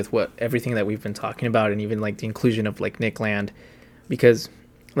perfectly with everything that we've been talking about, and even like the inclusion of like Nick Land, because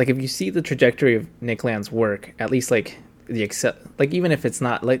like if you see the trajectory of Nick Land's work, at least like even if it's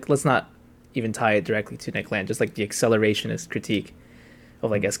not like, let's not even tie it directly to Nick Land, just like the accelerationist critique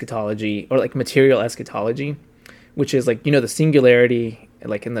of like eschatology, or like material eschatology, which is like, the singularity,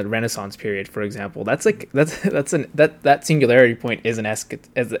 like in the Renaissance period, for example, that singularity point is as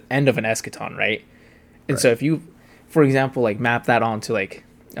the end of an eschaton, right? And so if you, for example, like map that onto like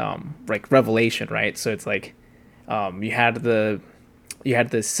Revelation, right? So it's like you had the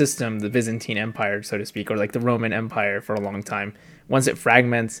system, the Byzantine Empire, so to speak, or like the Roman Empire for a long time. Once it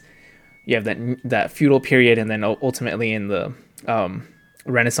fragments, you have that feudal period, and then ultimately in the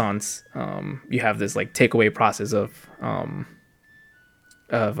Renaissance, you have this like takeaway process of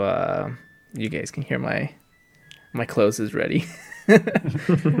you guys can hear my clothes is ready.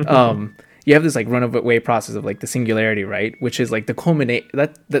 You have this like runaway process of like the singularity, right? Which is like the culminate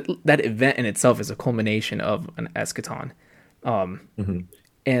that event in itself is a culmination of an eschaton.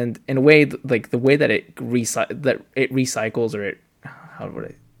 And in a way, like the way that it recycles, or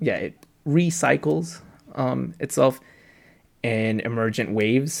it recycles itself in emergent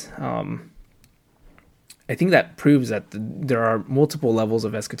waves. I think that proves that there are multiple levels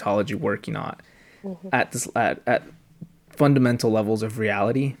of eschatology working on at fundamental levels of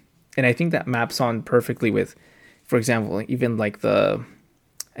reality. And I think that maps on perfectly with, for example, even like I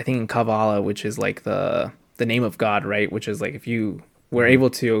think in Kabbalah, which is like the name of God, right? Which is like if you were able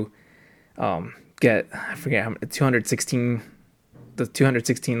to get, I forget how many,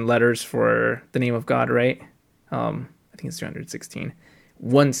 216 letters for the name of God, right? I think it's 216.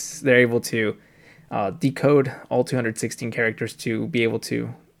 Once they're able to decode all 216 characters to be able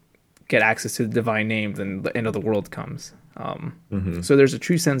to get access to the divine name, then the end of the world comes. So there's a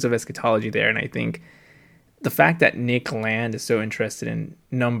true sense of eschatology there, and I think the fact that Nick Land is so interested in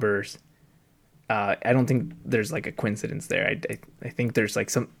numbers, I don't think there's like a coincidence there. I think there's like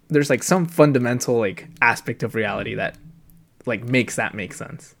some fundamental like aspect of reality that like makes that make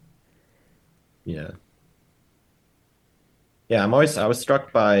sense. Yeah. I was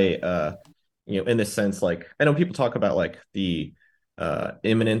struck by in this sense, like I know people talk about like the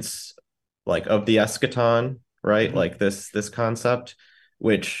imminence like of the eschaton, right? Like this concept,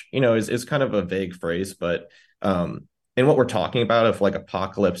 which is kind of a vague phrase, but in what we're talking about of like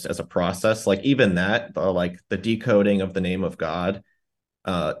apocalypse as a process, like even that like the decoding of the name of God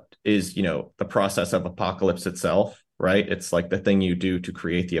is the process of apocalypse itself, right? It's like the thing you do to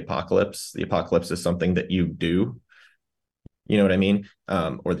create the apocalypse. The apocalypse is something that you do. You know what I mean?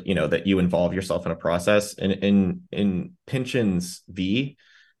 Or that you involve yourself in a process. And in Pynchon's V,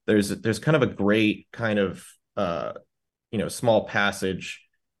 there's kind of a great kind of small passage,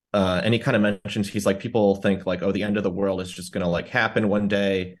 and he kind of mentions, he's like, people think like, oh, the end of the world is just gonna like happen one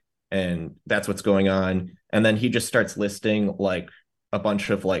day, and that's what's going on. And then he just starts listing like a bunch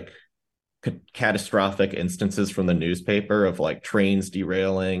of like catastrophic instances from the newspaper of like trains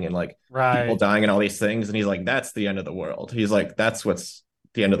derailing and like people Right. dying and all these things. And he's like, that's the end of the world. He's like, that's what's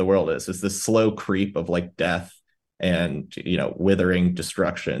the end of the world is this slow creep of like death and, you know, withering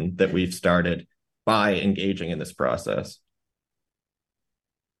destruction that we've started by engaging in this process.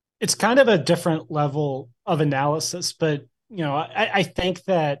 It's kind of a different level of analysis, but you know, I think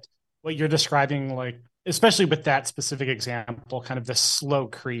that what you're describing, like especially with that specific example, kind of the slow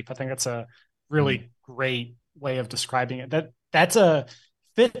creep, I think that's a really great way of describing it. That's a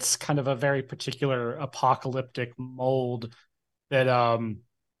fits kind of a very particular apocalyptic mold that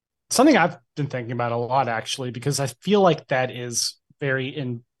something I've been thinking about a lot actually, because I feel like that is very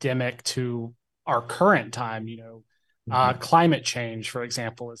endemic to our current time. You know, climate change, for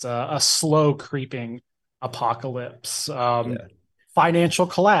example, is a slow creeping apocalypse. Yeah. Financial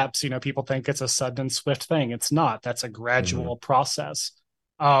collapse, you know, people think it's a sudden and swift thing. It's not. That's a gradual process.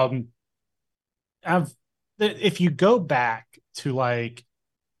 Um, if you go back to like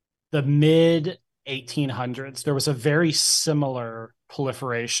the mid 1800s, there was a very similar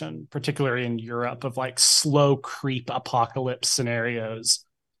proliferation, particularly in Europe, of like slow creep apocalypse scenarios.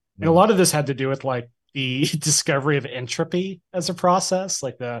 And a lot of this had to do with like the discovery of entropy as a process,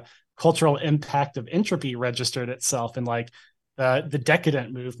 like the cultural impact of entropy registered itself in like the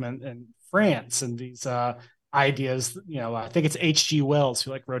decadent movement in France and these ideas. You know, I think it's H.G. Wells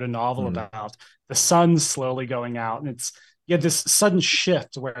who like wrote a novel about the sun slowly going out, and it's you had this sudden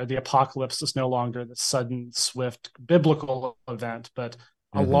shift where the apocalypse is no longer the sudden, swift biblical event, but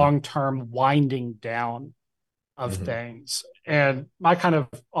a long-term winding down of things. And my kind of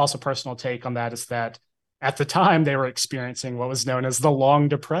also personal take on that is that at the time they were experiencing what was known as the Long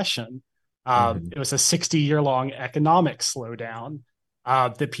Depression. It was a 60-year-long economic slowdown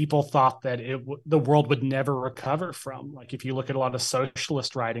that people thought that the world would never recover from. Like if you look at a lot of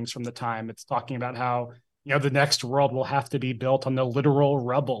socialist writings from the time, it's talking about how, you know, the next world will have to be built on the literal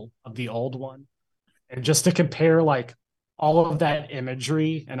rubble of the old one. And just to compare like all of that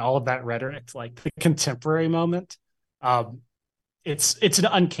imagery and all of that rhetoric to like the contemporary moment, it's an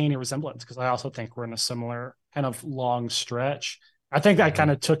uncanny resemblance, because I also think we're in a similar kind of long stretch. I think I kind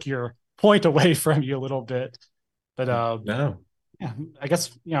of took your point away from you a little bit, but No. yeah, I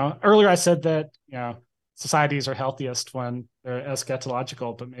guess, you know, earlier I said that, you know, societies are healthiest when they're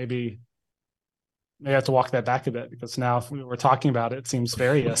eschatological, but maybe I have to walk that back a bit, because now if we were talking about it, it seems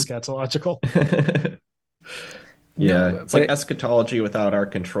very eschatological. Yeah, No, it's like but eschatology without our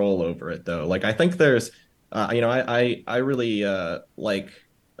control over it, though. Like I think there's, you know, I really like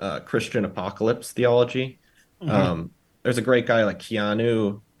Christian apocalypse theology. Um, there's a great guy like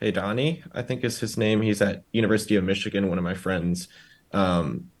Keanu Hedani, I think is his name. He's at University of Michigan, one of my friends.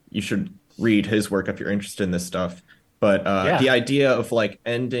 You should read his work if you're interested in this stuff. But Yeah. the idea of like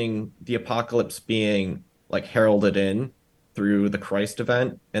ending the apocalypse being like heralded in through the Christ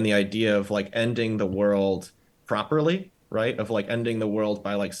event, and the idea of like ending the world properly, right? Of like ending the world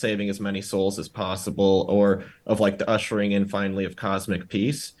by like saving as many souls as possible, or of like the ushering in finally of cosmic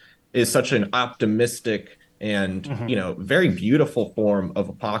peace, is such an optimistic and, you know, very beautiful form of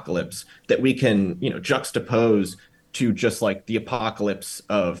apocalypse that we can, you know, juxtapose to just like the apocalypse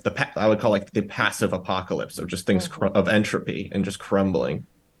of I would call like the passive apocalypse of just things of entropy and just crumbling.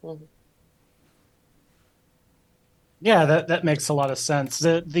 Yeah, that makes a lot of sense.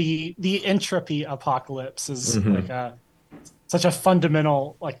 The entropy apocalypse is like such a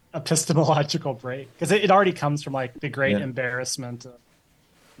fundamental like epistemological break, because it already comes from like the great embarrassment of,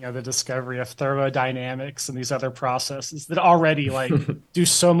 you know, the discovery of thermodynamics and these other processes that already like do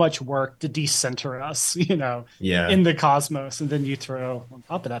so much work to decenter us, you know, Yeah. in the cosmos. And then you throw on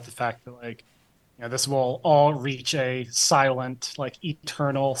top of that the fact that like, you know, this will all reach a silent, like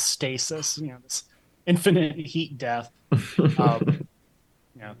eternal stasis, you know, this infinite heat death. You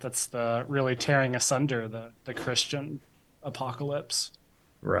know, that's the really tearing asunder the Christian apocalypse.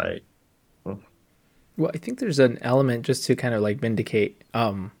 Right. well, I think there's an element just to kind of like vindicate,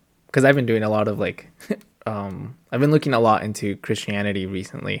 because I've been doing a lot of like, I've been looking a lot into Christianity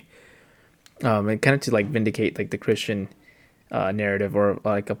recently, and kind of to like vindicate like the Christian narrative or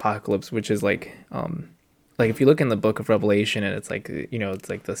like apocalypse, which is like if you look in the book of Revelation and it's like, you know, it's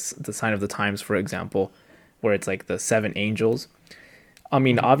like the sign of the times, for example, where it's like the seven angels. I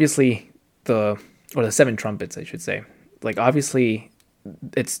mean, obviously or the seven trumpets, I should say. Like obviously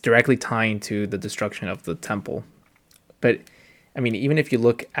it's directly tying to the destruction of the temple. But I mean, even if you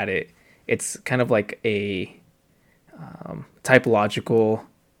look at it, it's kind of like a typological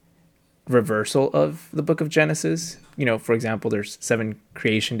reversal of the book of Genesis. For example, there's 7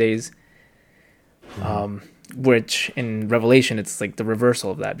 creation days, which in Revelation it's like the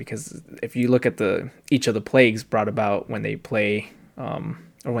reversal of that, because if you look at each of the plagues brought about when they play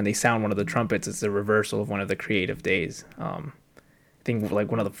or when they sound one of the trumpets, it's the reversal of one of the creative days. I think like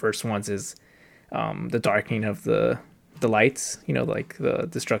one of the first ones is the darkening of the lights, like the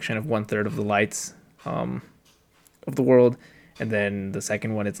destruction of 1/3 of the lights of the world. And then the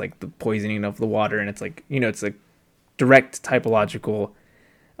second one, it's like the poisoning of the water, and it's like, it's a direct typological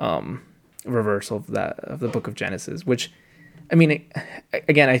reversal of the book of Genesis, which, I mean,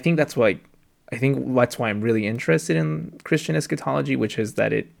 again, I think that's why I'm really interested in Christian eschatology, which is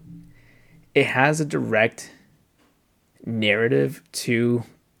that it has a direct narrative to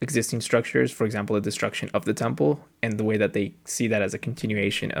existing structures. For example, the destruction of the temple, and the way that they see that as a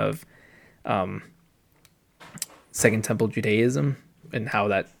continuation of Second Temple Judaism, and how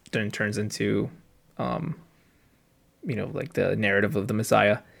that then turns into like the narrative of the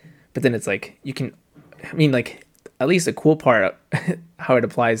Messiah. But then it's like, like, at least a cool part how it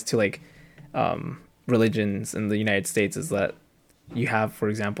applies to like religions in the United States is that you have, for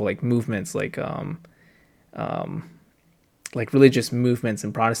example, like movements like religious movements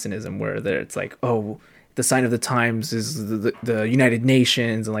in Protestantism, where it's like, oh, the sign of the times is the United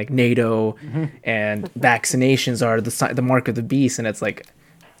Nations and like NATO, and vaccinations are the mark of the beast. And it's like,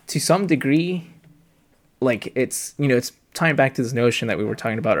 to some degree, like it's tying back to this notion that we were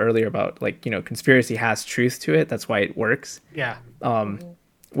talking about earlier about like, conspiracy has truth to it. That's why it works. Yeah.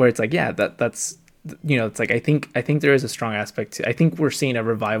 Where it's like, yeah, that's it's like, I think there is a strong aspect to. I think we're seeing a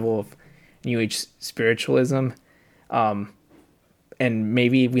revival of New Age spiritualism. And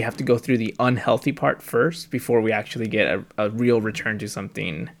maybe we have to go through the unhealthy part first before we actually get a real return to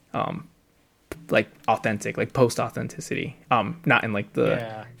something like authentic, like post-authenticity. Not in like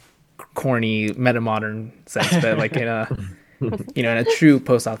the corny meta-modern sense, but like in a in a true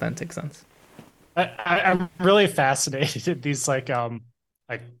post-authentic sense. I'm really fascinated at these like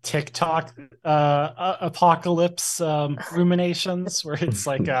TikTok apocalypse ruminations, where it's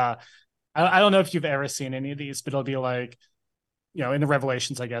like I don't know if you've ever seen any of these, but it'll be like, in the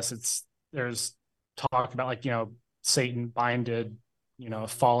Revelations, I guess there's talk about like, Satan binded, a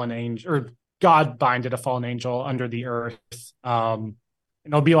fallen angel, or God binded a fallen angel under the earth. And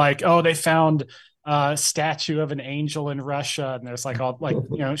it'll be like, oh, they found a statue of an angel in Russia, and there's like all like,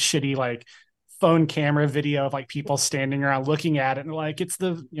 shitty like phone camera video of like people standing around looking at it, and like, it's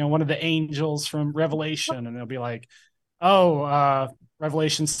the, one of the angels from Revelation, and they'll be like, oh,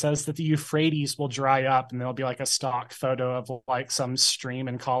 Revelation says that the Euphrates will dry up, and there'll be like a stock photo of like some stream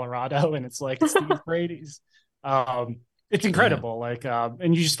in Colorado, and it's like, it's the Euphrates. It's incredible. Like,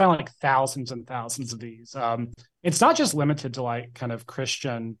 and you just find like thousands and thousands of these. It's not just limited to like kind of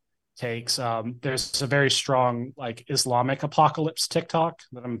Christian takes. There's a very strong like Islamic apocalypse TikTok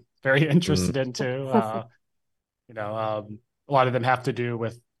that I'm very interested in too. A lot of them have to do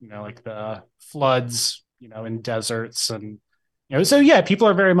with, like the floods, in deserts, and so yeah, people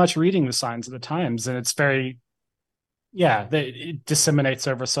are very much reading the signs of the times, and it's very, it disseminates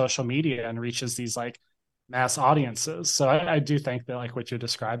over social media and reaches these like mass audiences. So I do think that like what you're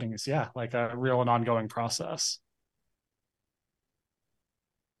describing is like a real and ongoing process.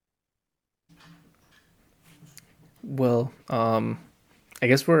 Well, I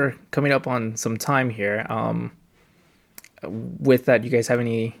guess we're coming up on some time here. With that, you guys have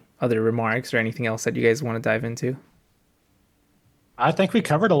any other remarks or anything else that you guys want to dive into? I think we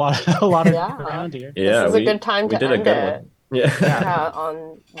covered a lot of ground here. Yeah, this is a good time to end it. Yeah.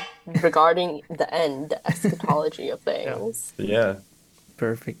 On regarding the end eschatology of things. Yeah.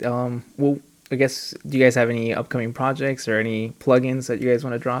 Perfect. Well, I guess, do you guys have any upcoming projects or any plugins that you guys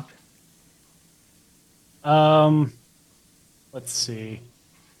want to drop? Let's see.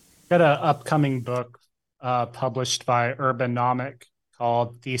 Got an upcoming book published by Urbanomic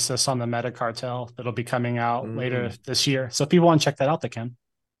called Thesis on the Metacartel that'll be coming out later this year. So if people want to check that out, they can.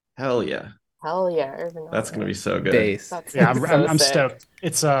 Hell yeah. Urbanomic. That's gonna be so good. I'm stoked.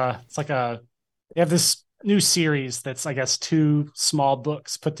 It's like they have this new series that's, I guess, 2 small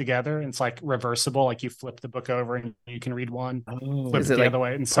books put together, and it's like reversible, like you flip the book over and you can read one, flip it the other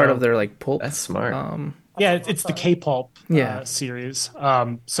way, and part of their like pulp. That's smart. It's the K-pulp series.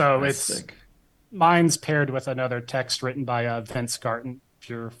 So that's sick. Mine's paired with another text written by Vince Garten, if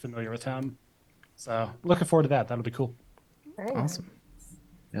you're familiar with him. So looking forward to that. That'll be cool. Very awesome.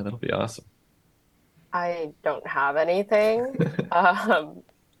 Yeah, that'll be awesome. I don't have anything.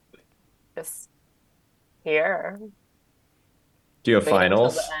 Just here. Do you have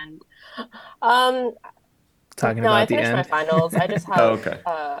finals? Talking no, about I the finished end. my finals. I just have okay.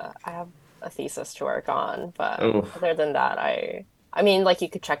 I have a thesis to work on. But Oof. other than that, I mean, like you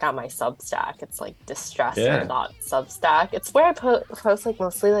could check out my Substack. It's like distressor.substack. It's where I post like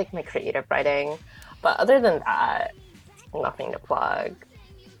mostly like my creative writing. But other than that, nothing to plug.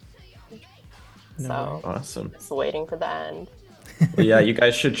 No. So Awesome. just waiting for the end. Well, yeah, you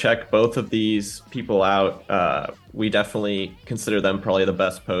guys should check both of these people out. We definitely consider them probably the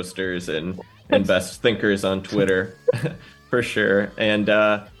best posters and best thinkers on Twitter, for sure. And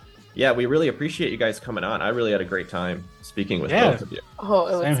yeah, we really appreciate you guys coming on. I really had a great time speaking with both of you. Oh,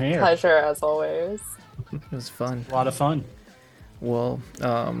 it was a pleasure as always. It was fun. A lot of fun. Well,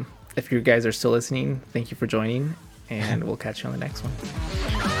 if you guys are still listening, thank you for joining, and we'll catch you on the next one.